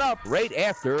coming up right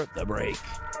after the break.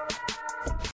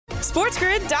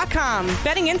 SportsGrid.com.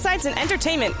 Betting insights and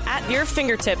entertainment at your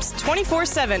fingertips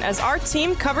 24/7 as our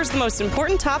team covers the most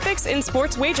important topics in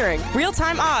sports wagering.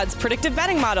 Real-time odds, predictive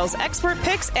betting models, expert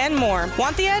picks, and more.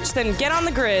 Want the edge? Then get on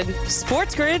the grid.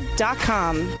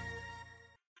 SportsGrid.com.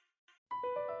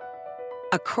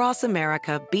 Across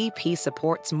America, BP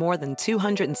supports more than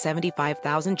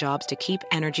 275,000 jobs to keep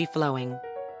energy flowing.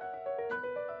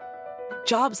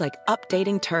 Jobs like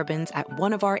updating turbines at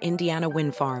one of our Indiana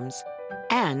wind farms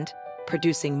and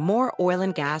producing more oil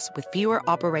and gas with fewer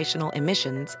operational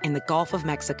emissions in the Gulf of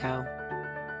Mexico.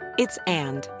 It's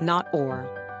and, not or.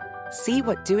 See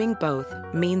what doing both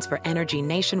means for energy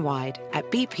nationwide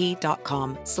at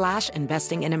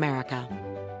bp.com/investing in America.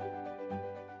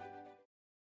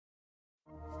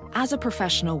 As a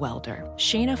professional welder,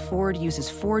 Shayna Ford uses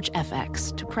Forge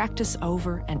FX to practice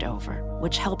over and over,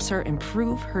 which helps her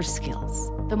improve her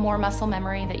skills. The more muscle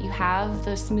memory that you have,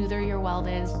 the smoother your weld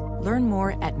is. Learn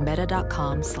more at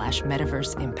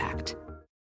meta.com/metaverse impact.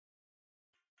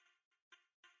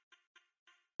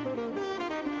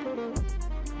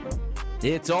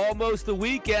 It's almost the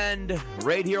weekend,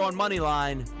 right here on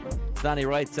Moneyline. Donnie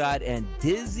Rightside and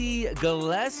Dizzy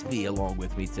Gillespie along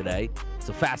with me today.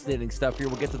 So fascinating stuff here.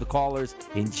 We'll get to the callers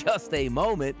in just a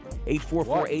moment.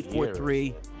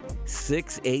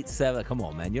 844-843-687. Come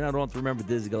on, man. You're not on to remember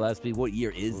Dizzy Gillespie. What year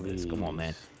is this? Come on,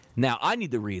 man. Now, I need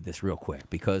to read this real quick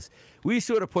because we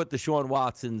sort of put Deshaun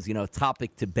Watson's,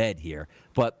 topic to bed here.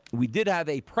 But we did have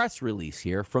a press release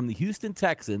here from the Houston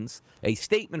Texans, a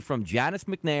statement from Janice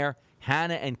McNair,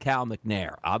 Hannah and Cal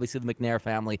McNair. Obviously, the McNair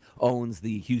family owns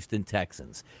the Houston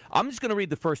Texans. I'm just going to read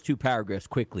the first two paragraphs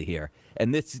quickly here,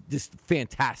 and this is just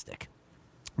fantastic.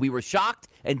 We were shocked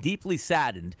and deeply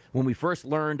saddened when we first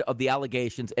learned of the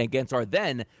allegations against our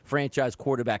then franchise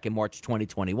quarterback in March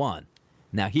 2021.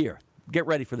 Now here, get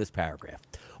ready for this paragraph.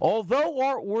 Although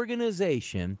our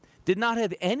organization did not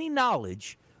have any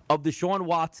knowledge of Deshaun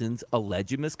Watson's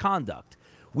alleged misconduct,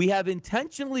 we have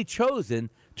intentionally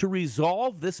chosen to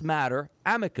resolve this matter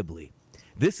amicably.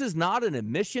 This is not an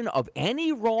admission of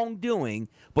any wrongdoing,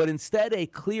 but instead a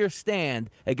clear stand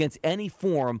against any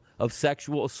form of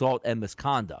sexual assault and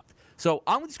misconduct. So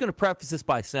I'm just going to preface this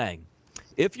by saying,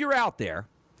 if you're out there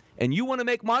and you want to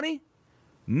make money,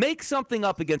 make something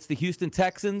up against the Houston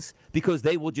Texans because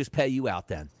they will just pay you out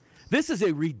then. This is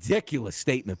a ridiculous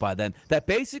statement by them that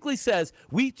basically says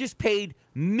we just paid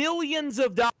millions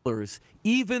of dollars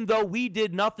even though we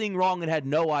did nothing wrong and had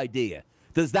no idea.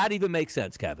 Does that even make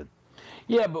sense, Kevin?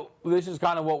 Yeah, but this is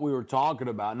kind of what we were talking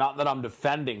about. Not that I'm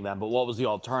defending them, but what was the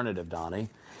alternative, Donnie?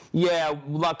 Yeah,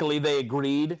 luckily they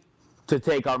agreed to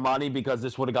take our money because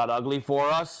this would have got ugly for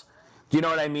us. Do you know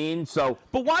what I mean? So,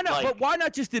 but why not? But why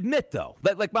not just admit though?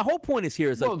 Like my whole point is here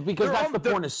is because that's the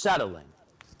point of settling.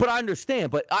 But I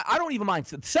understand. But I don't even mind.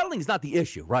 Settling is not the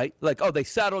issue, right? Like, oh, they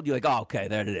settled. You're like, oh, okay,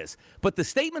 there it is. But the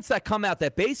statements that come out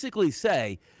that basically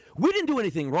say we didn't do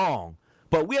anything wrong,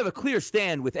 but we have a clear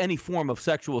stand with any form of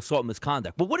sexual assault and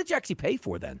misconduct. But what did you actually pay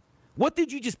for then? What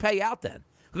did you just pay out then?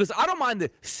 Because I don't mind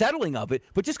the settling of it,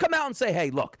 but just come out and say,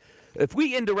 hey, look. If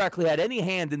we indirectly had any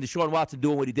hand in Deshaun Watson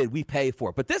doing what he did, we pay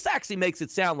for it. But this actually makes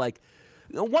it sound like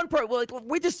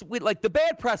the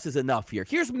bad press is enough here.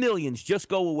 Here's millions, just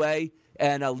go away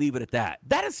and leave it at that.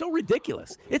 That is so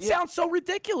ridiculous. It sounds so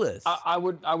ridiculous. I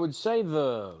would say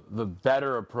the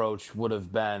better approach would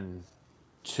have been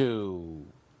to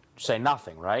say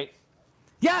nothing, right?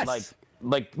 Yes.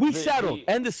 Like we settled.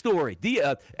 End of story.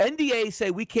 The NDA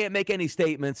say we can't make any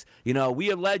statements. You know,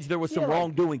 we allege there was some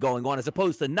wrongdoing going on, as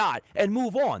opposed to not, and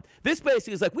move on. This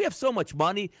basically is like we have so much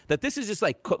money that this is just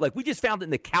like we just found it in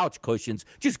the couch cushions.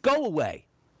 Just go away.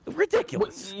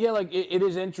 Ridiculous. Yeah, like it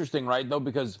is interesting, right? Though,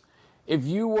 because if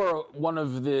you were one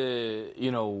of the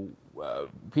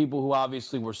people who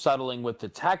obviously were settling with the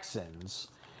Texans,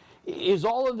 is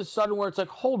all of a sudden where it's like,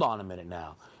 hold on a minute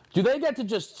now. Do they get to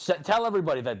just tell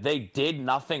everybody that they did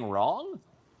nothing wrong?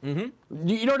 Mm-hmm.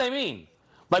 You know what I mean?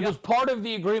 Like, was part of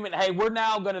the agreement, hey, we're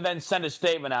now going to then send a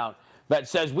statement out that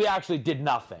says we actually did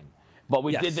nothing, but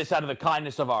we did this out of the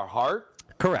kindness of our heart?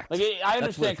 Correct. Like, I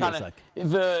understand kind of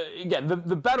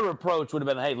the better approach would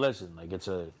have been, hey, listen, like there's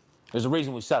a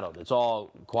reason we settled. It's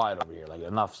all quiet over here. Like,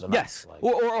 enough's enough. Yes. Like,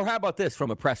 or how about this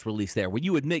from a press release there where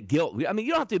you admit guilt? I mean,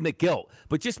 you don't have to admit guilt,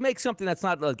 but just make something that's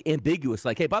not like ambiguous.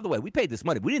 Like, hey, by the way, we paid this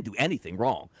money. We didn't do anything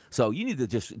wrong. So you need to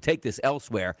just take this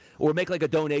elsewhere or make like a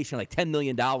donation, like $10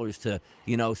 million to,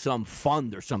 some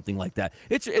fund or something like that.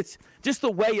 It's just the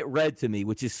way it read to me,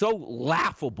 which is so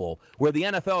laughable, where the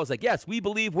NFL is like, yes, we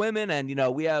believe women and,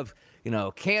 we have –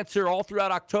 cancer all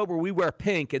throughout October, we wear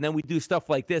pink, and then we do stuff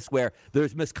like this where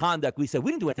there's misconduct. We said, we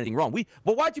didn't do anything wrong.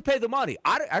 But why'd you pay the money?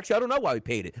 I don't know why we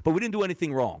paid it, but we didn't do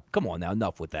anything wrong. Come on now,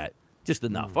 enough with that. Just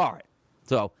enough. All right.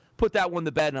 So put that one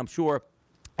to bed, and I'm sure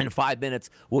in 5 minutes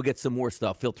we'll get some more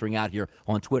stuff filtering out here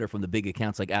on Twitter from the big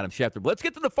accounts like Adam Schefter. But let's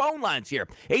get to the phone lines here.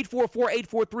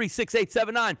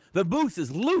 844-843-6879. The Moose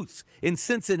is loose in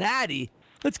Cincinnati.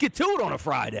 Let's get to it on a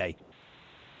Friday.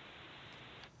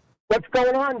 What's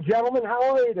going on, gentlemen?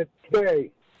 How are you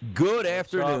today? Good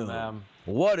afternoon. What's up, man?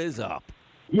 What is up?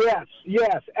 Yes,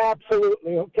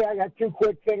 absolutely. Okay, I got two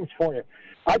quick things for you.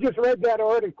 I just read that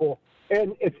article,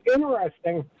 and it's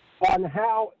interesting on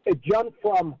how it jumped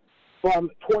from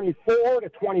 24 to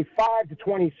 25 to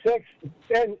 26.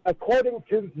 And according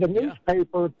to the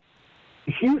newspaper,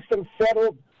 Houston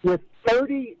settled with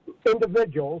 30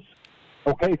 individuals,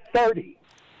 30.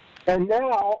 And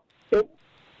now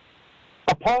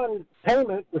upon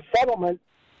payment, the settlement,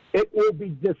 it will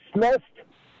be dismissed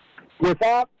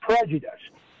without prejudice,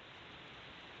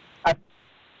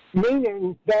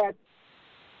 meaning that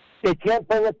they can't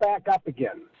bring it back up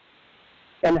again.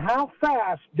 And how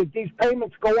fast did these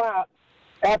payments go out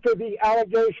after the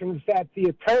allegations that the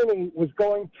attorney was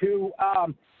going to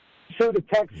sue the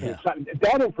Texans? Yeah.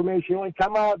 That information only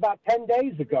came out about 10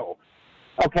 days ago.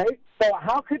 Okay? So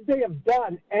how could they have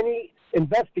done any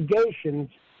investigations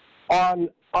on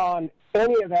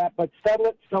any of that, but settle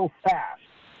it so fast?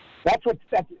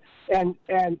 And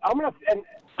I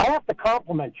have to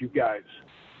compliment you guys.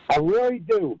 I really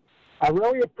do. I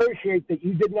really appreciate that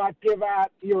you did not give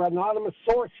out your anonymous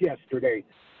source yesterday,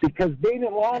 because being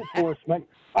in law enforcement,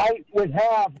 I would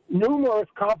have numerous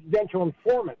confidential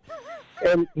informants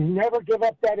and never give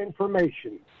up that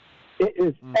information. It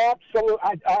is absolute.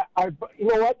 You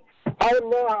know what? I am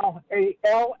now a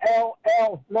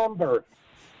LLL member.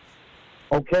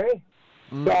 Okay?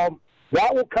 So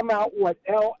that will come out what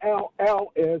LLL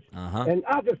is. Uh-huh. And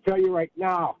I'll just tell you right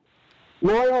now,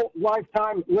 loyal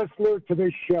lifetime listener to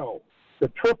this show, the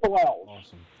Triple L's.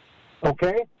 Awesome.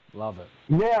 Okay? Love it.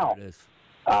 Now,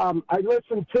 I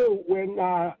listened to when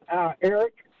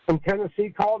Eric from Tennessee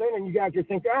called in, and you guys are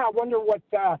thinking, I wonder what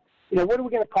what are we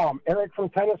going to call him? Eric from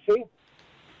Tennessee?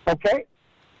 Okay.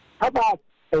 How about,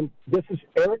 and this is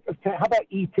Eric of Tennessee, how about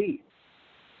E.T.?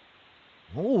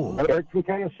 Oh, Eric from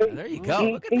Tennessee. There you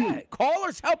go. Look at that.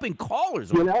 Callers helping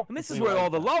callers. You know? And this is where all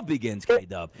the love begins,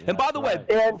 K-Dub. And by the way,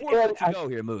 And- before I and let you go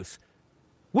here, Moose,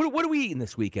 what are we eating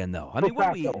this weekend, though? I mean, what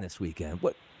are we eating this weekend?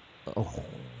 What? Oh.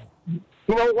 You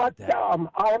know what?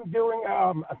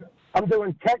 I'm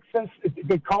doing Texas.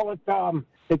 They call it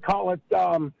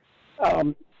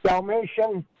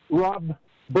Dalmatian rub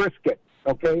brisket.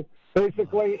 Okay,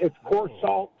 basically it's coarse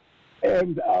salt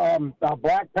and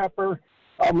black pepper.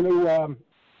 I'm going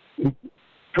to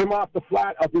trim off the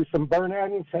flat. I'll do some burnt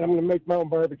onions, and I'm going to make my own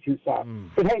barbecue sauce.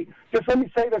 But hey, just let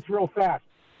me say this real fast.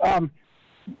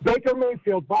 Baker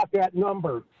Mayfield bought that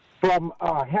number from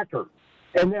Hecker.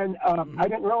 And then I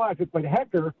didn't realize it, but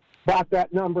Hecker bought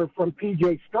that number from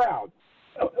P.J. Stroud.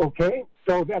 Okay?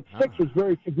 So that 6 was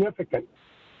very significant.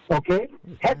 Okay?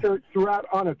 Hecker threw out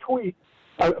on a tweet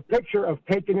a picture of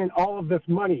taking in all of this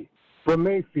money from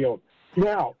Mayfield.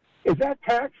 Now, is that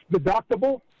tax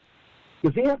deductible?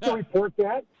 Does he have to report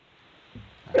that?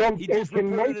 And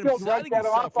can Mayfield write that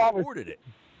off on his...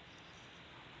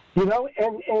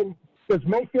 And does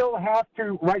Mayfield have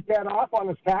to write that off on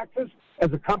his taxes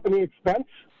as a company expense?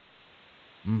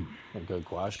 A good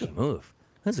question. Good move.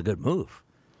 That's a good move.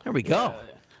 There we go.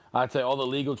 I'd say all the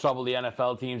legal trouble the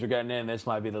NFL teams are getting in, this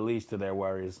might be the least of their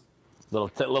worries.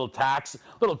 Little tax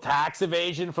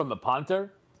evasion from the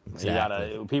punter.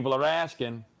 Exactly. People are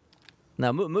asking.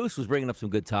 Now, Moose was bringing up some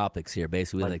good topics here,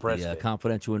 basically like the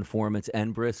confidential informants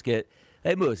and brisket.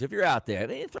 Hey, Moose, if you're out there,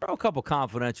 throw a couple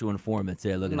confidential informants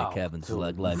there looking at Kevin's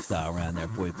lifestyle around there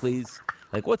for you, please.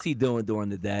 Like, what's he doing during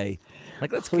the day?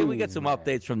 Like, can we get some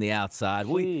updates from the outside?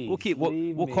 We'll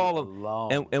call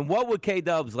him. And what would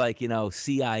K-Dub's,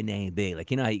 CI name be? Like,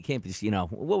 he can't be,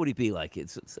 what would he be like?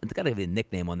 It's got to have a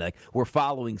nickname on that. Like, we're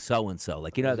following so-and-so.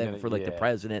 Like, that for, the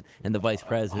president and the vice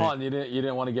president. Hold on, you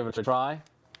didn't want to give it a try?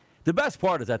 The best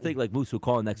part is I think, Moose will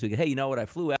call him next week. Hey, you know what? I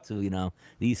flew out to, the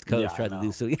East Coast, tried to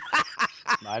do so.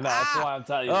 I know. That's why I'm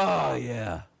telling you. Oh,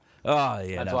 yeah.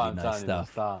 That's why I'm nice telling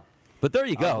stuff. You but there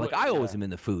you go. I always am in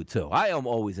the food, too. I am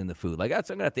always in the food. I'm going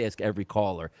to have to ask every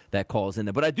caller that calls in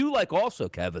there. But I do like also,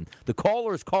 Kevin, the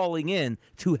callers calling in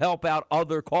to help out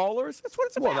other callers. That's what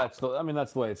it's about. Well,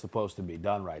 that's the way it's supposed to be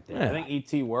done right there. Yeah. I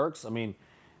think ET works.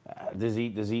 Does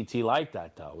ET like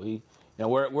that, though?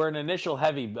 We're an initial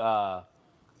heavy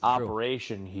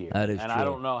operation here. That is and true. I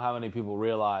don't know how many people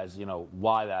realize,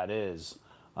 why that is.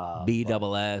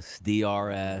 BSS,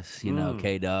 DRS,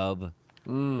 K-Dub.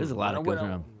 There's a lot of good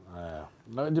ones.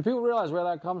 Do people realize where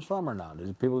that comes from or not?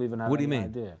 Do people even have any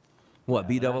idea? What,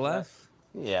 BSS?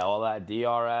 Yeah, all that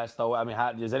DRS. Though.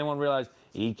 Does anyone realize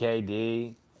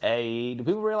EKD, AE? Do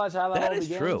people realize how that all begins?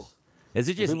 That is true. Is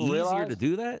it just easier to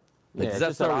do that? Does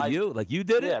that start with you? You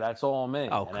did it? Yeah, that's all me.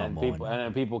 Oh, come on. And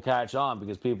then people catch on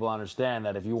because people understand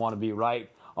that if you want to be right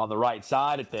on the right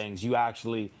side of things, you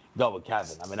actually go with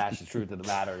Kevin. That's the truth of the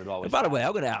matter. It always. By the way,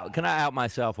 can I out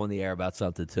myself on the air about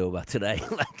something too about today?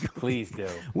 Please do.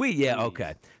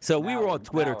 Okay. So we were on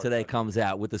Twitter today. Comes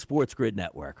out with the Sports Grid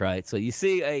Network, right? So you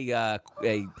see and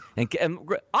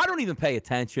I don't even pay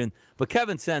attention, but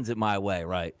Kevin sends it my way,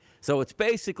 right? So it's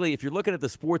basically, if you're looking at the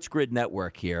Sports Grid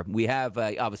Network here, we have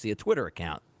obviously a Twitter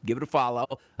account. Give it a follow.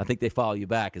 I think they follow you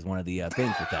back is one of the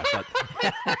things with that.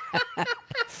 But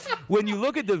when you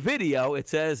look at the video, it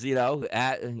says,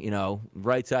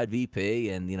 right side VP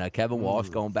and, Kevin Walsh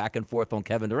going back and forth on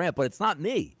Kevin Durant. But it's not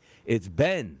me. It's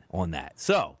Ben on that.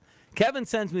 So Kevin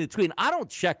sends me the tweet. And I don't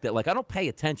check that. I don't pay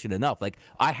attention enough.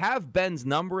 I have Ben's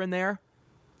number in there.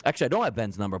 Actually, I don't have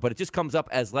Ben's number, but it just comes up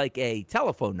as a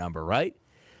telephone number, right?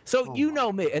 So you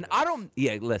know me, and I don't.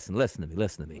 Yeah, listen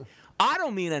to me. I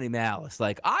don't mean any malice.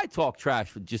 I talk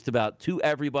trash just about to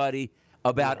everybody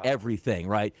about everything,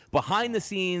 right? Behind the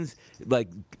scenes,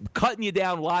 cutting you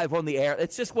down live on the air.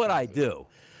 It's just what I do.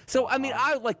 So I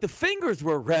the fingers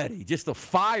were ready just to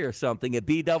fire something at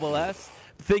BSS,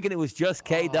 thinking it was just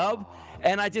K-Dub.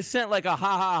 And I just sent a ha,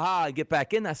 ha, ha, and get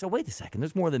back in there. I said, wait a second,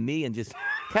 there's more than me and just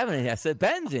Kevin in here. I said,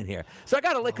 Ben's in here. So I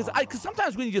got to because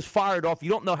sometimes when you just fire it off, you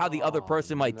don't know how the other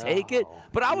person might take it.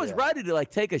 But I was ready to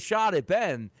take a shot at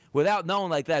Ben without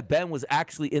knowing that Ben was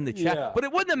actually in the chat. Yeah. But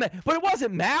it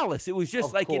wasn't malice. It was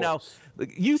just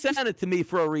you sent it to me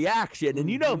for a reaction. And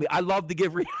you know me, I love to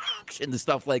give reaction to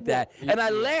stuff like that. And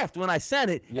I laughed when I sent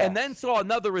it and then saw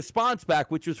another response back,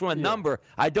 which was from a number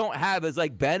I don't have as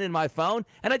Ben in my phone.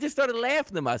 And I just started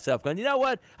laughing to myself, going, you know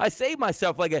what? I saved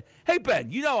myself hey,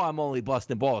 Ben, I'm only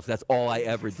busting balls. That's all I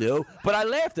ever do. But I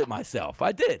laughed at myself.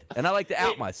 I did. And I like to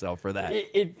out myself for that.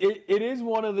 It is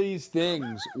one of these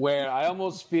things where I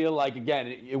almost feel feel like, again,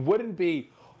 it wouldn't be.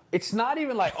 It's not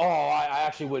even like, I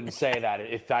actually wouldn't say that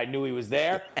if I knew he was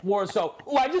there. More so,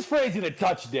 I just phrased it a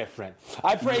touch different.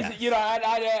 I phrased it,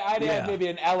 I'd add maybe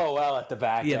an LOL at the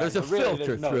back. Yeah, there's a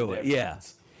filter through it. Yeah.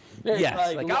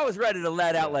 Yes, like I was ready to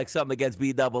let out like something against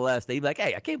BSS. They'd be like,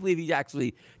 hey, I can't believe he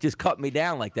actually just cut me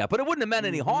down like that. But it wouldn't have meant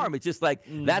any harm. It's just like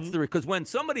because when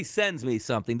somebody sends me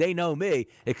something, they know me,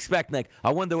 expecting like,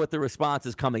 I wonder what the response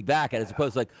is coming back at, as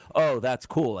opposed to like, oh, that's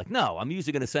cool. Like, no, I'm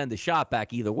usually going to send a shot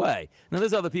back either way. Now,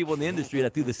 there's other people in the industry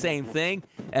that do the same thing,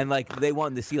 and like they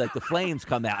want to see like the flames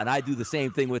come out, and I do the same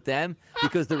thing with them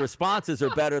because the responses are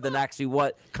better than actually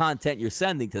what content you're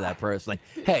sending to that person. Like,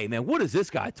 hey, man, what is this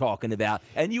guy talking about?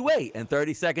 And you wait, and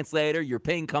 30 seconds later, your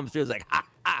ping comes through. It's like,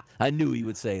 I knew he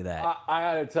would say that. I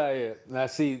got to tell you, now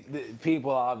see,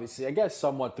 people obviously, I guess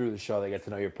somewhat through the show, they get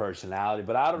to know your personality,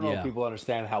 but I don't know if people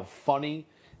understand how funny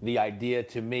the idea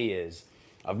to me is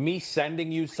of me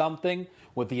sending you something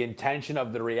with the intention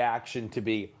of the reaction to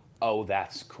be, oh,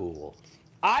 that's cool.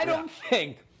 I don't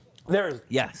think there is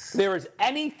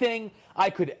anything I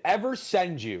could ever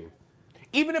send you,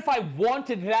 even if I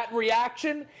wanted that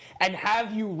reaction, and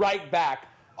have you write back,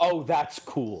 oh, that's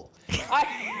cool.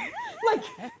 I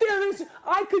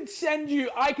could send you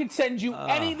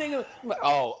anything.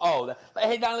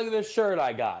 Hey, now look at this shirt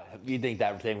I got. You think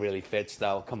that thing really fits,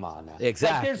 though? Come on now.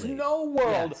 Exactly. Like, there's no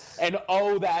world, and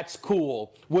oh, that's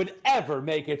cool would ever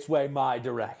make its way my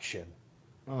direction.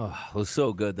 Oh, it was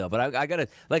so good, though. But I got to,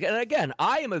 like, and again,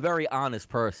 I am a very honest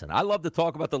person. I love to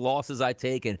talk about the losses I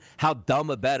take and how dumb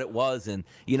a bet it was. And,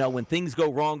 when things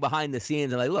go wrong behind the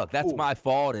scenes, and like, look, that's my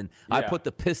fault. And I put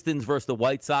the Pistons versus the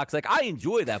White Sox. Like, I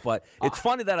enjoy that. But it's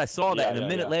funny that I saw that. And a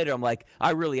minute later, I'm like,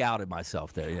 I really outed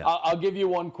myself there. Yeah. I'll give you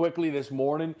one quickly this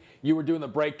morning. You were doing the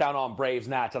breakdown on Braves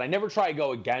Nats. And I never try to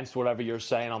go against whatever you're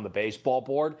saying on the baseball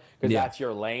board because that's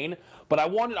your lane. But I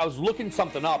was looking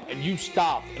something up, and you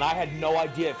stopped, and I had no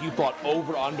idea if you thought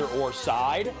over, under, or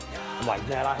side. I'm like,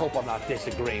 man, I hope I'm not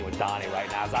disagreeing with Donnie right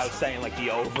now. As I was saying, like, the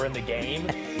over in the game.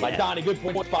 Like, Donnie, good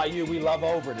points by you. We love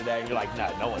over today. And you're like,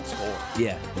 no one scored.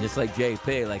 Yeah, and just like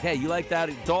JP, like, hey, you like that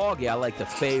dog? Yeah, I like the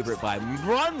favorite by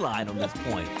run line on this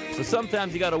point. So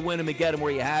sometimes you got to win them and get them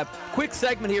where you have. Quick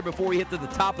segment here before we hit to the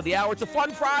top of the hour. It's a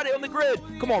fun Friday on the grid.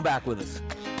 Come on back with us.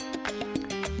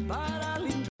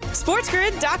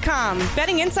 SportsGrid.com.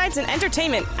 Betting insights and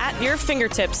entertainment at your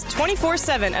fingertips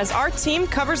 24/7 as our team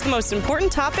covers the most important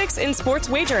topics in sports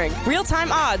wagering.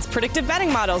 Real-time odds, predictive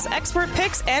betting models, expert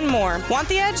picks, and more. Want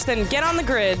the edge? Then get on the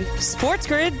grid.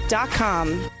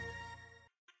 SportsGrid.com.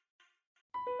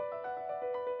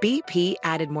 BP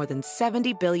added more than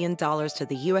 $70 billion to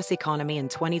the U.S. economy in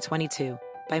 2022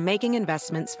 by making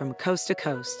investments from coast to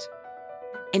coast.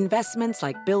 Investments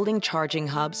like building charging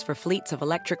hubs for fleets of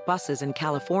electric buses in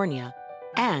California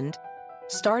and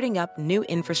starting up new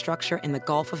infrastructure in the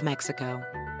Gulf of Mexico.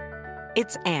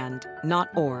 It's and, not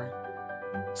or.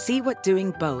 See what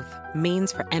doing both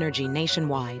means for energy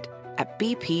nationwide at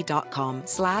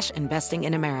bp.com/investing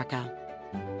in America.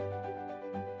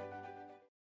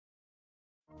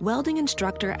 Welding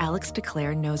instructor Alex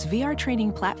DeClaire knows VR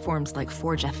training platforms like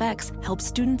Forge FX help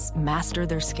students master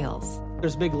their skills.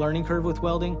 There's a big learning curve with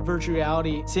welding. Virtual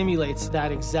reality simulates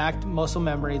that exact muscle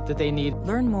memory that they need.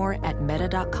 Learn more at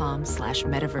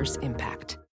meta.com/metaverse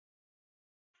impact.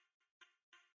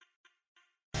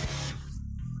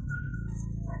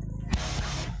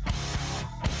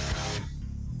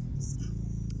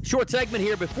 Short segment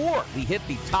here before we hit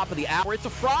the top of the hour. It's a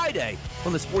Friday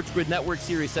on the Sports Grid Network,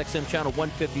 Sirius XM Channel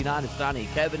 159. It's Donnie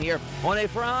and Kevin here on a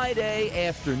Friday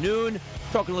afternoon.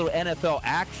 Talking a little NFL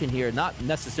action here, not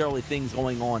necessarily things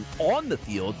going on the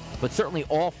field, but certainly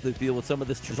off the field with some of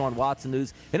this Deshaun Watson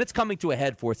news. And it's coming to a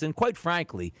head for us. And quite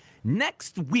frankly,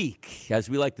 next week, as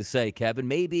we like to say, Kevin,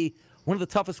 maybe one of the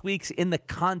toughest weeks in the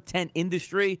content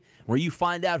industry, where you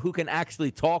find out who can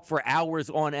actually talk for hours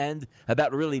on end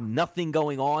about really nothing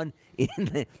going on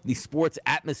in the sports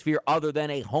atmosphere other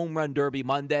than a home run derby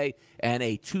Monday and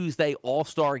a Tuesday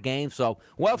all-star game. So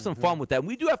we'll have some fun with that. And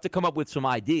we do have to come up with some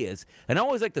ideas. And I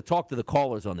always like to talk to the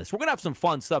callers on this. We're going to have some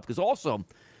fun stuff because also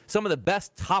some of the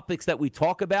best topics that we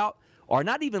talk about are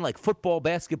not even like football,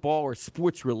 basketball, or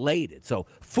sports related. So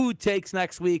food takes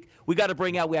next week. We got to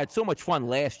bring out, we had so much fun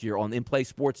last year on In Play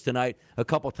Sports Tonight a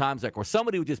couple times, like where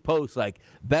somebody would just post like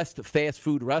best fast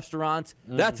food restaurants.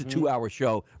 That's a 2-hour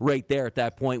show right there at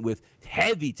that point with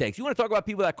heavy takes. You want to talk about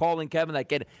people that call in, Kevin, that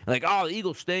get like, oh, the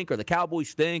Eagles stink or the Cowboys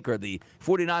stink or the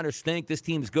 49ers stink. This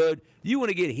team's good. You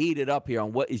want to get heated up here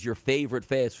on what is your favorite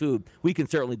fast food. We can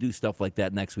certainly do stuff like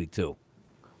that next week too.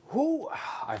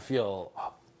 I feel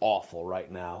awful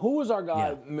right now. Who was our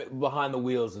guy behind the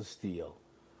wheels of steel?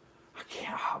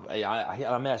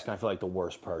 I'm asking. I feel like the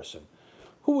worst person.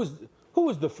 Who was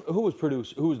the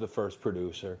first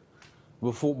producer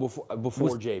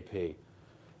before JP?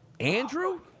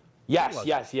 Andrew? Yes.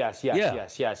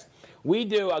 We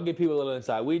do. I'll give people a little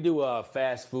insight. We do a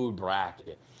fast food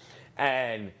bracket,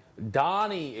 and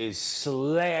Donnie is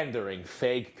slandering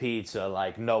fake pizza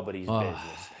like nobody's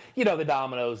business. You know, the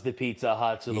Domino's, the Pizza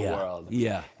Huts of the world.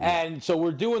 Yeah. And so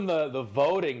we're doing the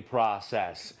voting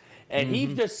process, and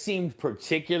he just seemed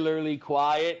particularly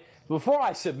quiet. Before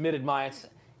I submitted mine,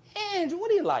 Andrew, what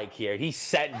do you like here? He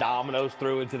sent Domino's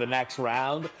through into the next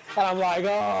round. And I'm like,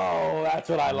 oh, that's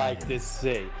what I like to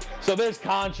see. So there's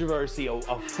controversy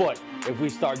afoot if we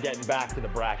start getting back to the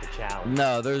bracket challenge.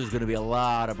 No, there's going to be a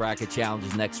lot of bracket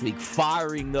challenges next week.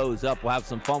 Firing those up. We'll have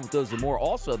some fun with those and more.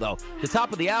 Also, though, the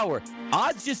top of the hour,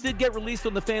 odds just did get released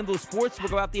on the FanDuel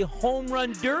Sportsbook about the Home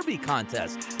Run Derby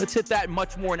contest. Let's hit that and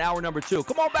much more in hour number 2.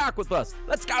 Come on back with us.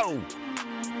 Let's go.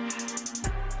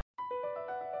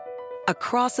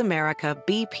 Across America,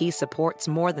 BP supports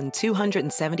more than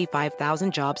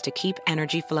 275,000 jobs to keep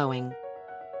energy flowing.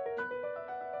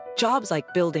 Jobs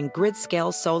like building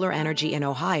grid-scale solar energy in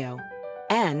Ohio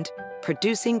and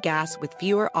producing gas with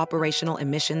fewer operational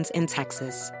emissions in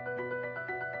Texas.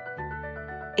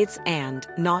 It's and,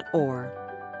 not or.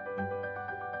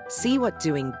 See what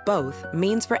doing both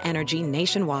means for energy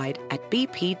nationwide at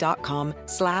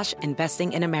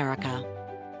bp.com/investing in America.